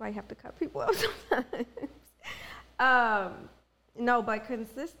 This is why you have to cut people off sometimes. No, but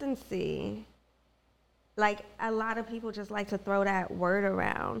consistency, like a lot of people just like to throw that word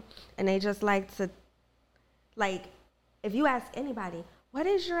around, and they just like to, like, if you ask anybody, what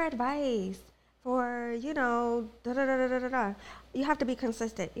is your advice for, da da da da da da da? You have to be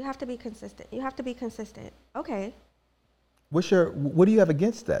consistent. You have to be consistent. You have to be consistent. Okay. What do you have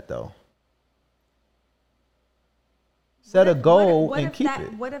against that though? Set a goal and keep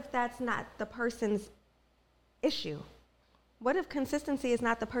it. What if that's not the person's issue? What if consistency is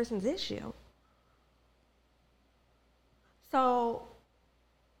not the person's issue? So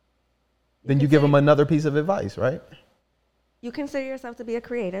then you give them another piece of advice, right? You consider yourself to be a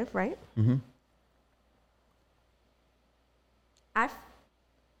creative, right? Mm-hmm.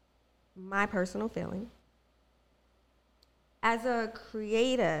 My personal feeling, as a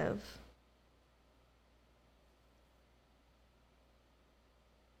creative,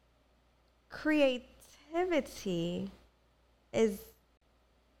 creativity is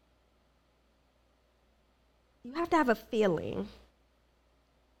you have to have a feeling.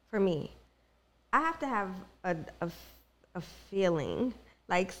 For me, I have to have a feeling,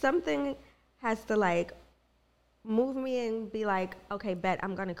 like something has to like move me and be like, okay, bet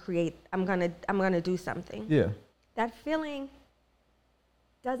I'm gonna create, I'm gonna do something. Yeah. That feeling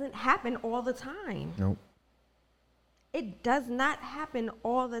doesn't happen all the time. Nope. It does not happen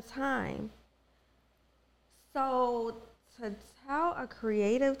all the time. So to tell a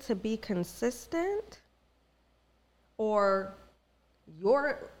creative to be consistent, or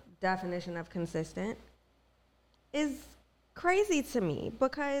your definition of consistent, is crazy to me,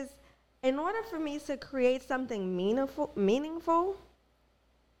 because in order for me to create something meaningful,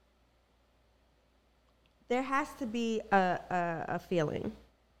 there has to be a feeling.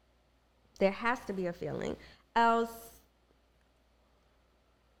 There has to be a feeling. Else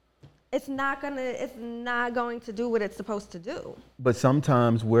it's not going to do what it's supposed to do. But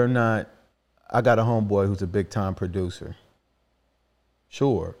sometimes we're not. I got a homeboy who's a big time producer.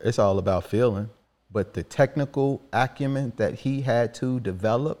 Sure, it's all about feeling, but the technical acumen that he had to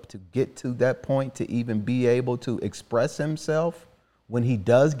develop to get to that point, to even be able to express himself when he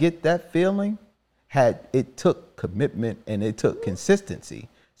does get that feeling, it took commitment and it took consistency.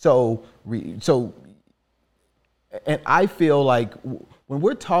 So and I feel like when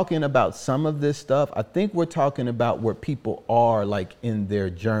we're talking about some of this stuff, I think we're talking about where people are like in their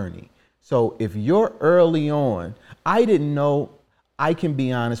journey. So if you're early on, I didn't know. I can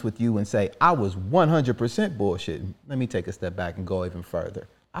be honest with you and say I was 100% bullshitting. Let me take a step back and go even further.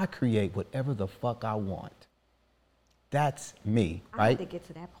 I create whatever the fuck I want. That's me, right? I had to get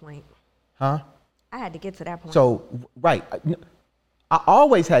to that point. Huh? I had to get to that point. So, right. I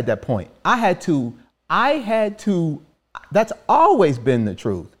always had that point. I had to, that's always been the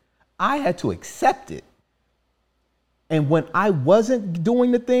truth. I had to accept it. And when I wasn't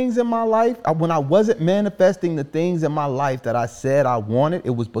doing the things in my life, when I wasn't manifesting the things in my life that I said I wanted,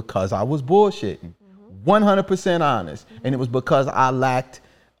 it was because I was bullshitting. 100% honest. And it was because I lacked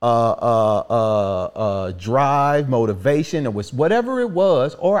drive, motivation, it was whatever it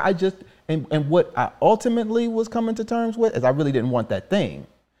was, or I just, and what I ultimately was coming to terms with is I really didn't want that thing.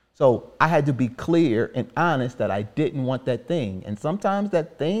 So I had to be clear and honest that I didn't want that thing. And sometimes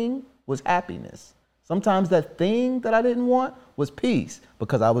that thing was happiness. Sometimes that thing that I didn't want was peace,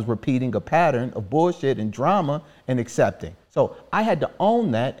 because I was repeating a pattern of bullshit and drama and accepting. So I had to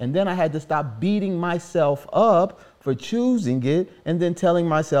own that, and then I had to stop beating myself up for choosing it and then telling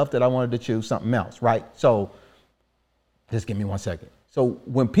myself that I wanted to choose something else, right? So just give me 1 second. So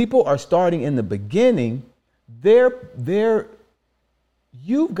when people are starting in the beginning,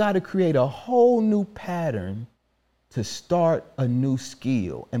 you've got to create a whole new pattern to start a new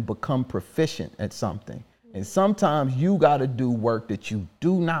skill and become proficient at something. And sometimes you got to do work that you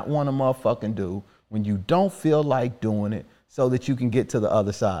do not want to motherfucking do when you don't feel like doing it, so that you can get to the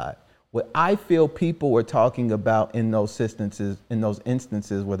other side. What I feel people were talking about in those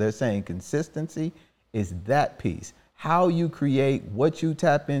instances where they're saying consistency is that piece. How you create, what you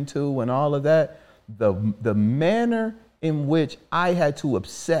tap into and all of that. The manner in which I had to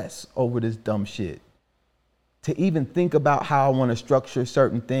obsess over this dumb shit, to even think about how I want to structure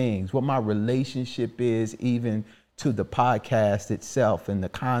certain things, what my relationship is even to the podcast itself and the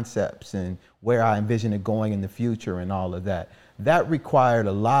concepts and where I envision it going in the future and all of that. That required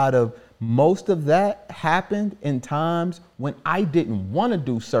most of that happened in times when I didn't want to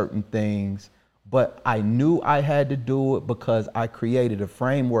do certain things, but I knew I had to do it because I created a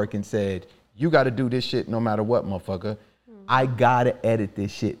framework and said, you got to do this shit no matter what, motherfucker. I got to edit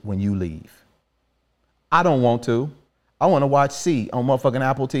this shit when you leave. I don't want to. I want to watch C on motherfucking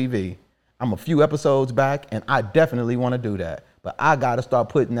Apple TV. I'm a few episodes back, and I definitely want to do that. But I got to start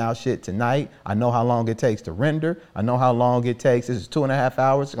putting out shit tonight. I know how long it takes to render. I know how long it takes. This is 2.5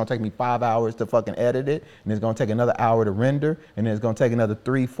 hours. It's going to take me 5 hours to fucking edit it. And it's going to take another hour to render. And then it's going to take another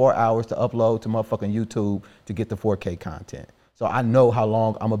 3-4 hours to upload to motherfucking YouTube to get the 4K content. So I know how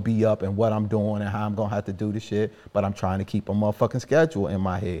long I'm going to be up and what I'm doing and how I'm going to have to do the shit. But I'm trying to keep a motherfucking schedule in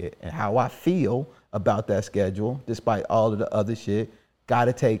my head. And how I feel about that schedule, despite all of the other shit, got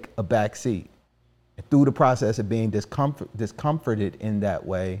to take a back seat. And through the process of being discomforted in that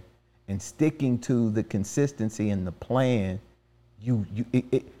way and sticking to the consistency and the plan,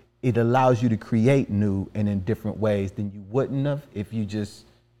 it allows you to create new and in different ways than you wouldn't have if you just...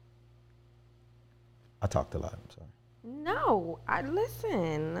 I talked a lot, I'm sorry. No,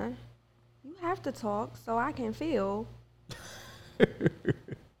 listen. You have to talk so I can feel.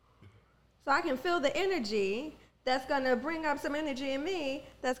 So I can feel the energy that's going to bring up some energy in me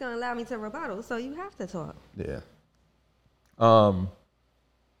that's going to allow me to rebuttal. So you have to talk. Yeah.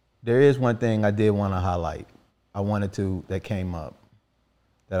 There is one thing I did want to highlight. that came up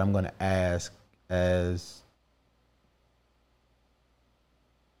that I'm going to ask as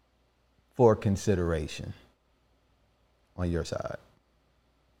for consideration on your side.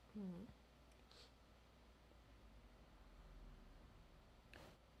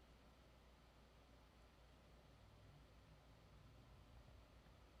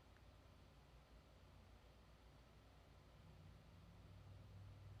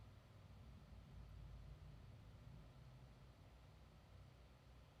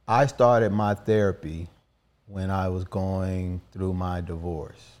 I started my therapy when I was going through my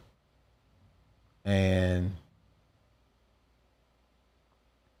divorce. And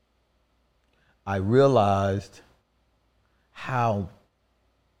I realized how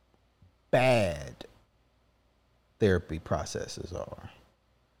bad therapy processes are.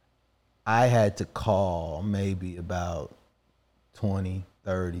 I had to call maybe about 20,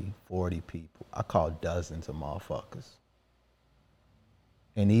 30, 40 people. I called dozens of motherfuckers.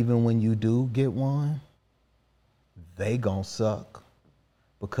 And even when you do get one, they gon' suck.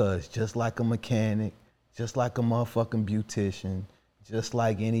 Because just like a mechanic, just like a motherfucking beautician, just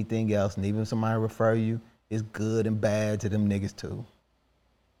like anything else, and even if somebody refer you, it's good and bad to them niggas too.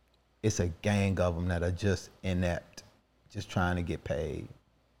 It's a gang of them that are just inept, just trying to get paid.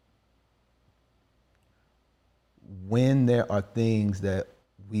 When there are things that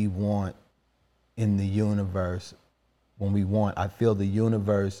we want in the universe, I feel the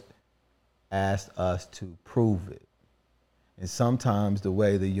universe asks us to prove it. And sometimes the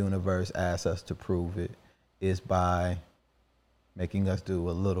way the universe asks us to prove it is by making us do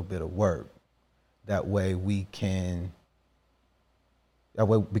a little bit of work. That way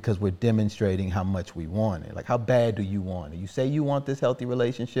because we're demonstrating how much we want it. Like, how bad do you want it? You say you want this healthy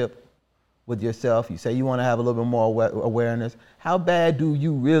relationship with yourself. You say you want to have a little bit more awareness. How bad do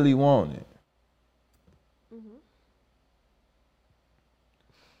you really want it?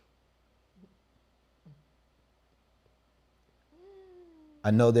 I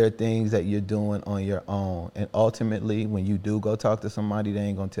know there are things that you're doing on your own. And ultimately, when you do go talk to somebody, they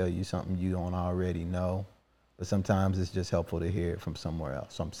ain't going to tell you something you don't already know. But sometimes it's just helpful to hear it from somewhere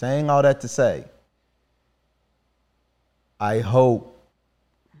else. So I'm saying all that to say, I hope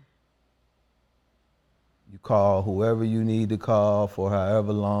you call whoever you need to call for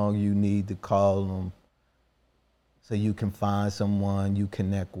however long you need to call them so you can find someone you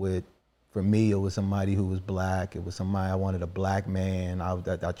connect with. For me, it was somebody who was black. It was somebody, I wanted a black man.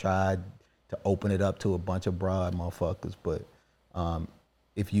 I tried to open it up to a bunch of broad motherfuckers. But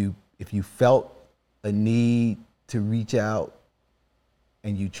if you felt a need to reach out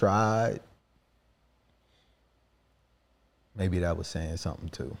and you tried, maybe that was saying something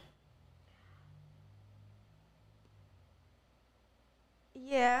too.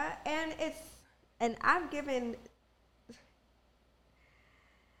 Yeah, and I've given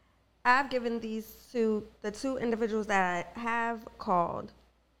the two individuals that I have called,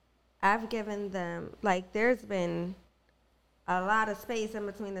 I've given them, like, there's been a lot of space in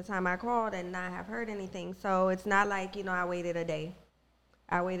between the time I called and not have heard anything. So it's not like, I waited a day.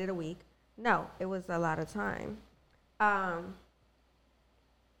 I waited a week. No, it was a lot of time.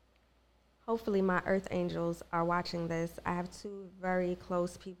 Hopefully my earth angels are watching this. I have two very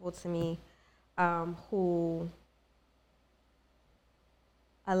close people to me who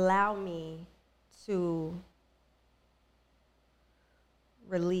allow me to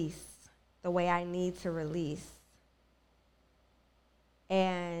release the way I need to release.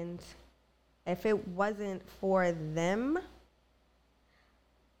 And if it wasn't for them,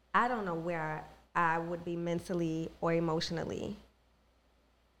 I don't know where I would be mentally or emotionally.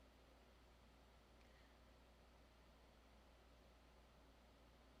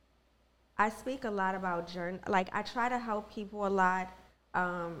 I speak a lot about I try to help people a lot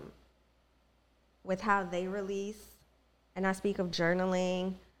with how they release, and I speak of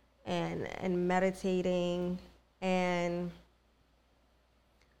journaling and meditating and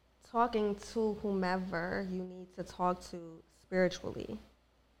talking to whomever you need to talk to spiritually.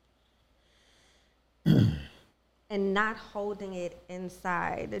 And not holding it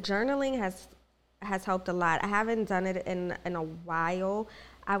inside. The journaling has helped a lot. I haven't done it in a while.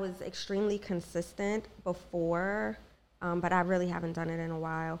 I was extremely consistent before, but I really haven't done it in a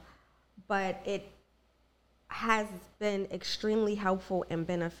while. But it has been extremely helpful and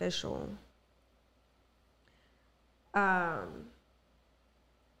beneficial.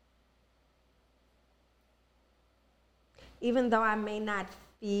 Even though I may not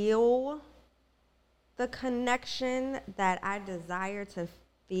feel the connection that I desire to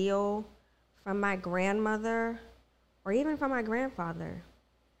feel from my grandmother or even from my grandfather,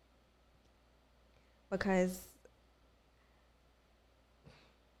 because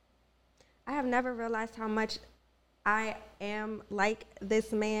I have never realized how much I am like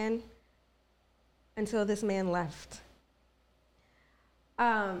this man until this man left.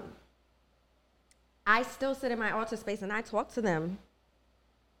 I still sit in my altar space and I talk to them.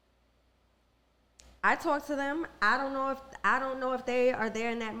 I talk to them. I don't know if they are there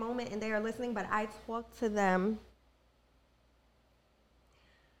in that moment and they are listening, but I talk to them.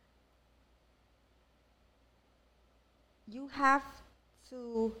 You have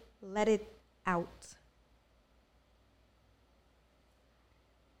to let it out.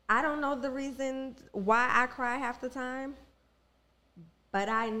 I don't know the reason why I cry half the time, but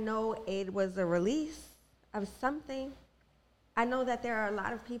I know it was a release of something. I know that there are a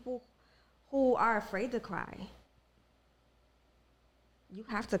lot of people who are afraid to cry. You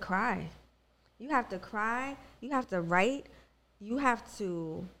have to cry. You have to cry. You have to write. You have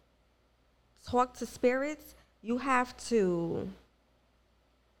to talk to spirits. You have to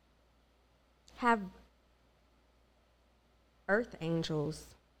have earth angels.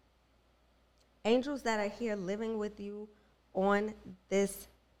 Angels that are here living with you on this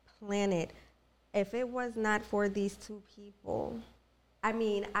planet. If it was not for these two people, I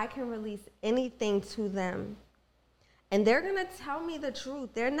mean, I can release anything to them. And they're going to tell me the truth.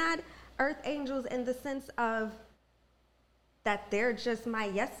 They're not earth angels in the sense of that they're just my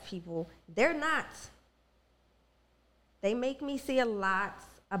yes people. They're not. They make me see a lot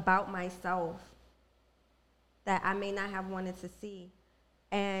about myself that I may not have wanted to see.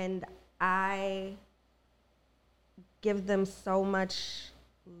 And I give them so much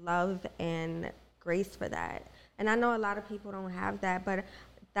love and grace for that. And I know a lot of people don't have that, but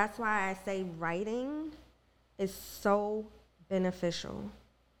that's why I say writing is so beneficial.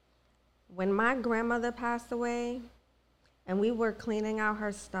 When my grandmother passed away and we were cleaning out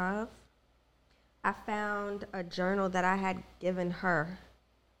her stuff, I found a journal that I had given her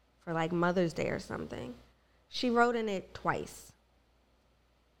for like Mother's Day or something. She wrote in it twice.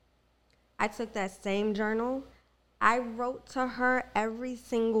 I took that same journal. I wrote to her every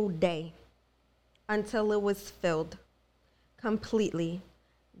single day until it was filled completely.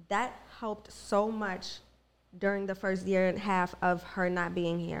 That helped so much during the first year and a half of her not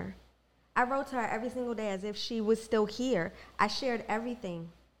being here. I wrote to her every single day as if she was still here. I shared everything.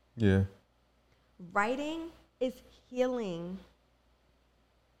 Yeah. Writing is healing.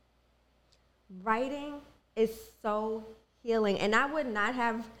 Writing is so healing. And I would not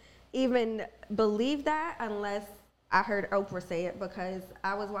have even believed that unless I heard Oprah say it, because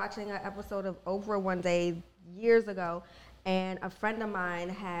I was watching an episode of Oprah one day years ago, and a friend of mine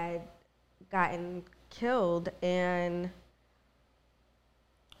had gotten killed, and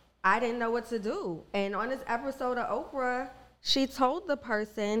I didn't know what to do. And on this episode of Oprah, she told the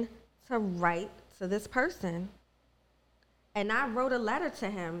person to write to this person. And I wrote a letter to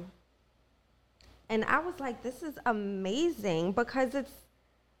him. And I was like, this is amazing, because it's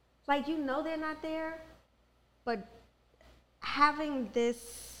like, you know, they're not there, but having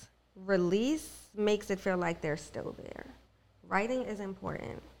this release makes it feel like they're still there. Writing is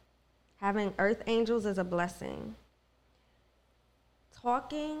important. Having earth angels is a blessing.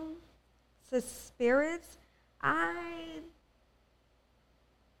 Talking to spirits,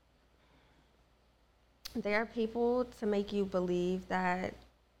 there are people to make you believe that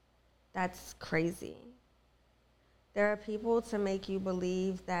that's crazy. There are people to make you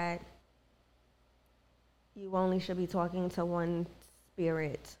believe that you only should be talking to one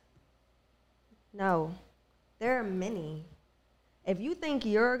spirit. No, there are many. If you think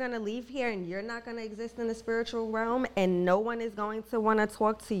you're going to leave here and you're not going to exist in the spiritual realm and no one is going to want to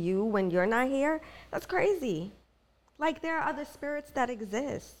talk to you when you're not here, that's crazy. Like, there are other spirits that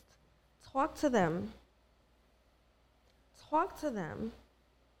exist. Talk to them. Talk to them.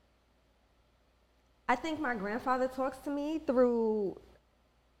 I think my grandfather talks to me through,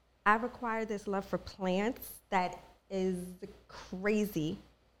 I've acquired this love for plants that is crazy.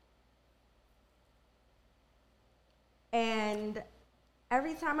 And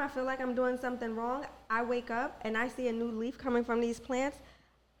every time I feel like I'm doing something wrong, I wake up and I see a new leaf coming from these plants.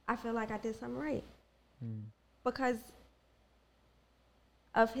 I feel like I did something right. Because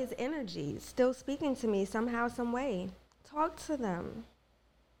of his energy still speaking to me somehow, some way. Talk to them.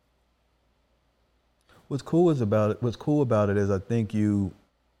 What's cool about it is I think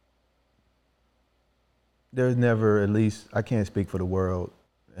there's never, at least I can't speak for the world,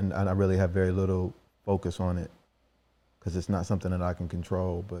 and I really have very little focus on it because it's not something that I can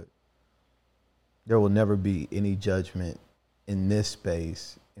control, but there will never be any judgment in this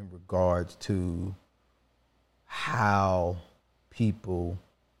space in regards to how people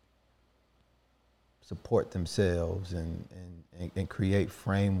support themselves and create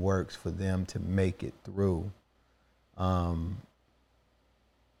frameworks for them to make it through. I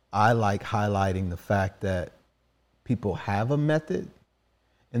like highlighting the fact that people have a method,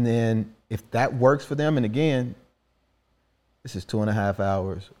 and then if that works for them, and again, this is 2.5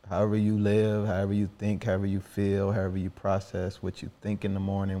 hours, however you live, however you think, however you feel, however you process what you think in the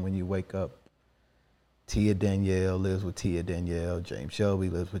morning when you wake up. Tia Danielle lives with Tia Danielle, James Shelby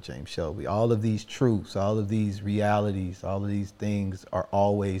lives with James Shelby. All of these truths, all of these realities, all of these things are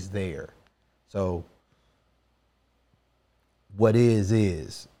always there. So what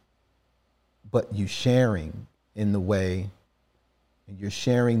is. But you sharing in the way, and you're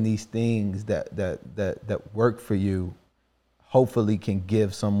sharing these things that work for you, hopefully can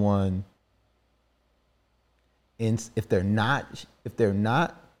give someone, if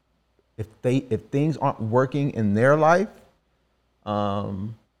things aren't working in their life,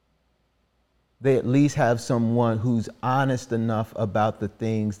 they at least have someone who's honest enough about the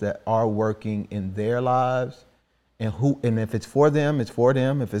things that are working in their lives, and if it's for them, it's for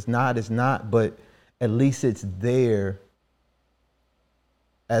them. If it's not, it's not. But at least it's there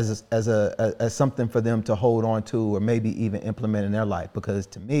as something for them to hold on to, or maybe even implement in their life. Because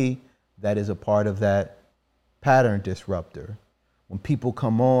to me, that is a part of that pattern disruptor. When people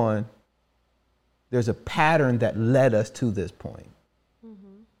come on, there's a pattern that led us to this point.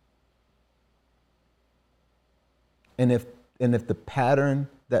 Mm-hmm. And if the pattern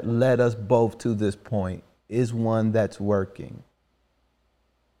that led us both to this point is one that's working,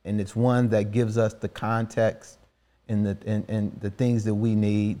 and it's one that gives us the context and the things that we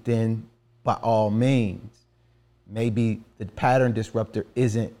need, then by all means, maybe the pattern disruptor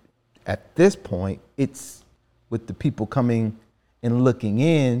isn't at this point, it's with the people coming and looking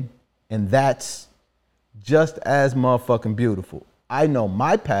in, and that's just as motherfucking beautiful. I know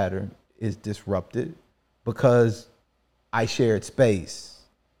my pattern is disrupted because I shared space.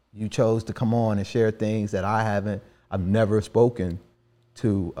 You chose to come on and share things that I've never spoken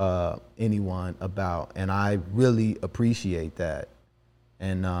to anyone about, and I really appreciate that.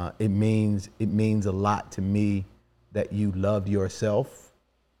 And it means a lot to me that you loved yourself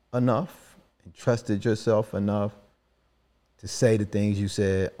enough and trusted yourself enough to say the things you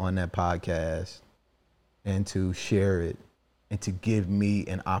said on that podcast, and to share it, and to give me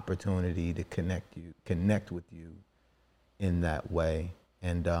an opportunity to connect with you in that way.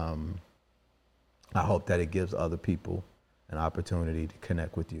 And I hope that it gives other people an opportunity to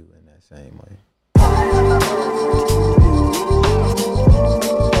connect with you in that same way.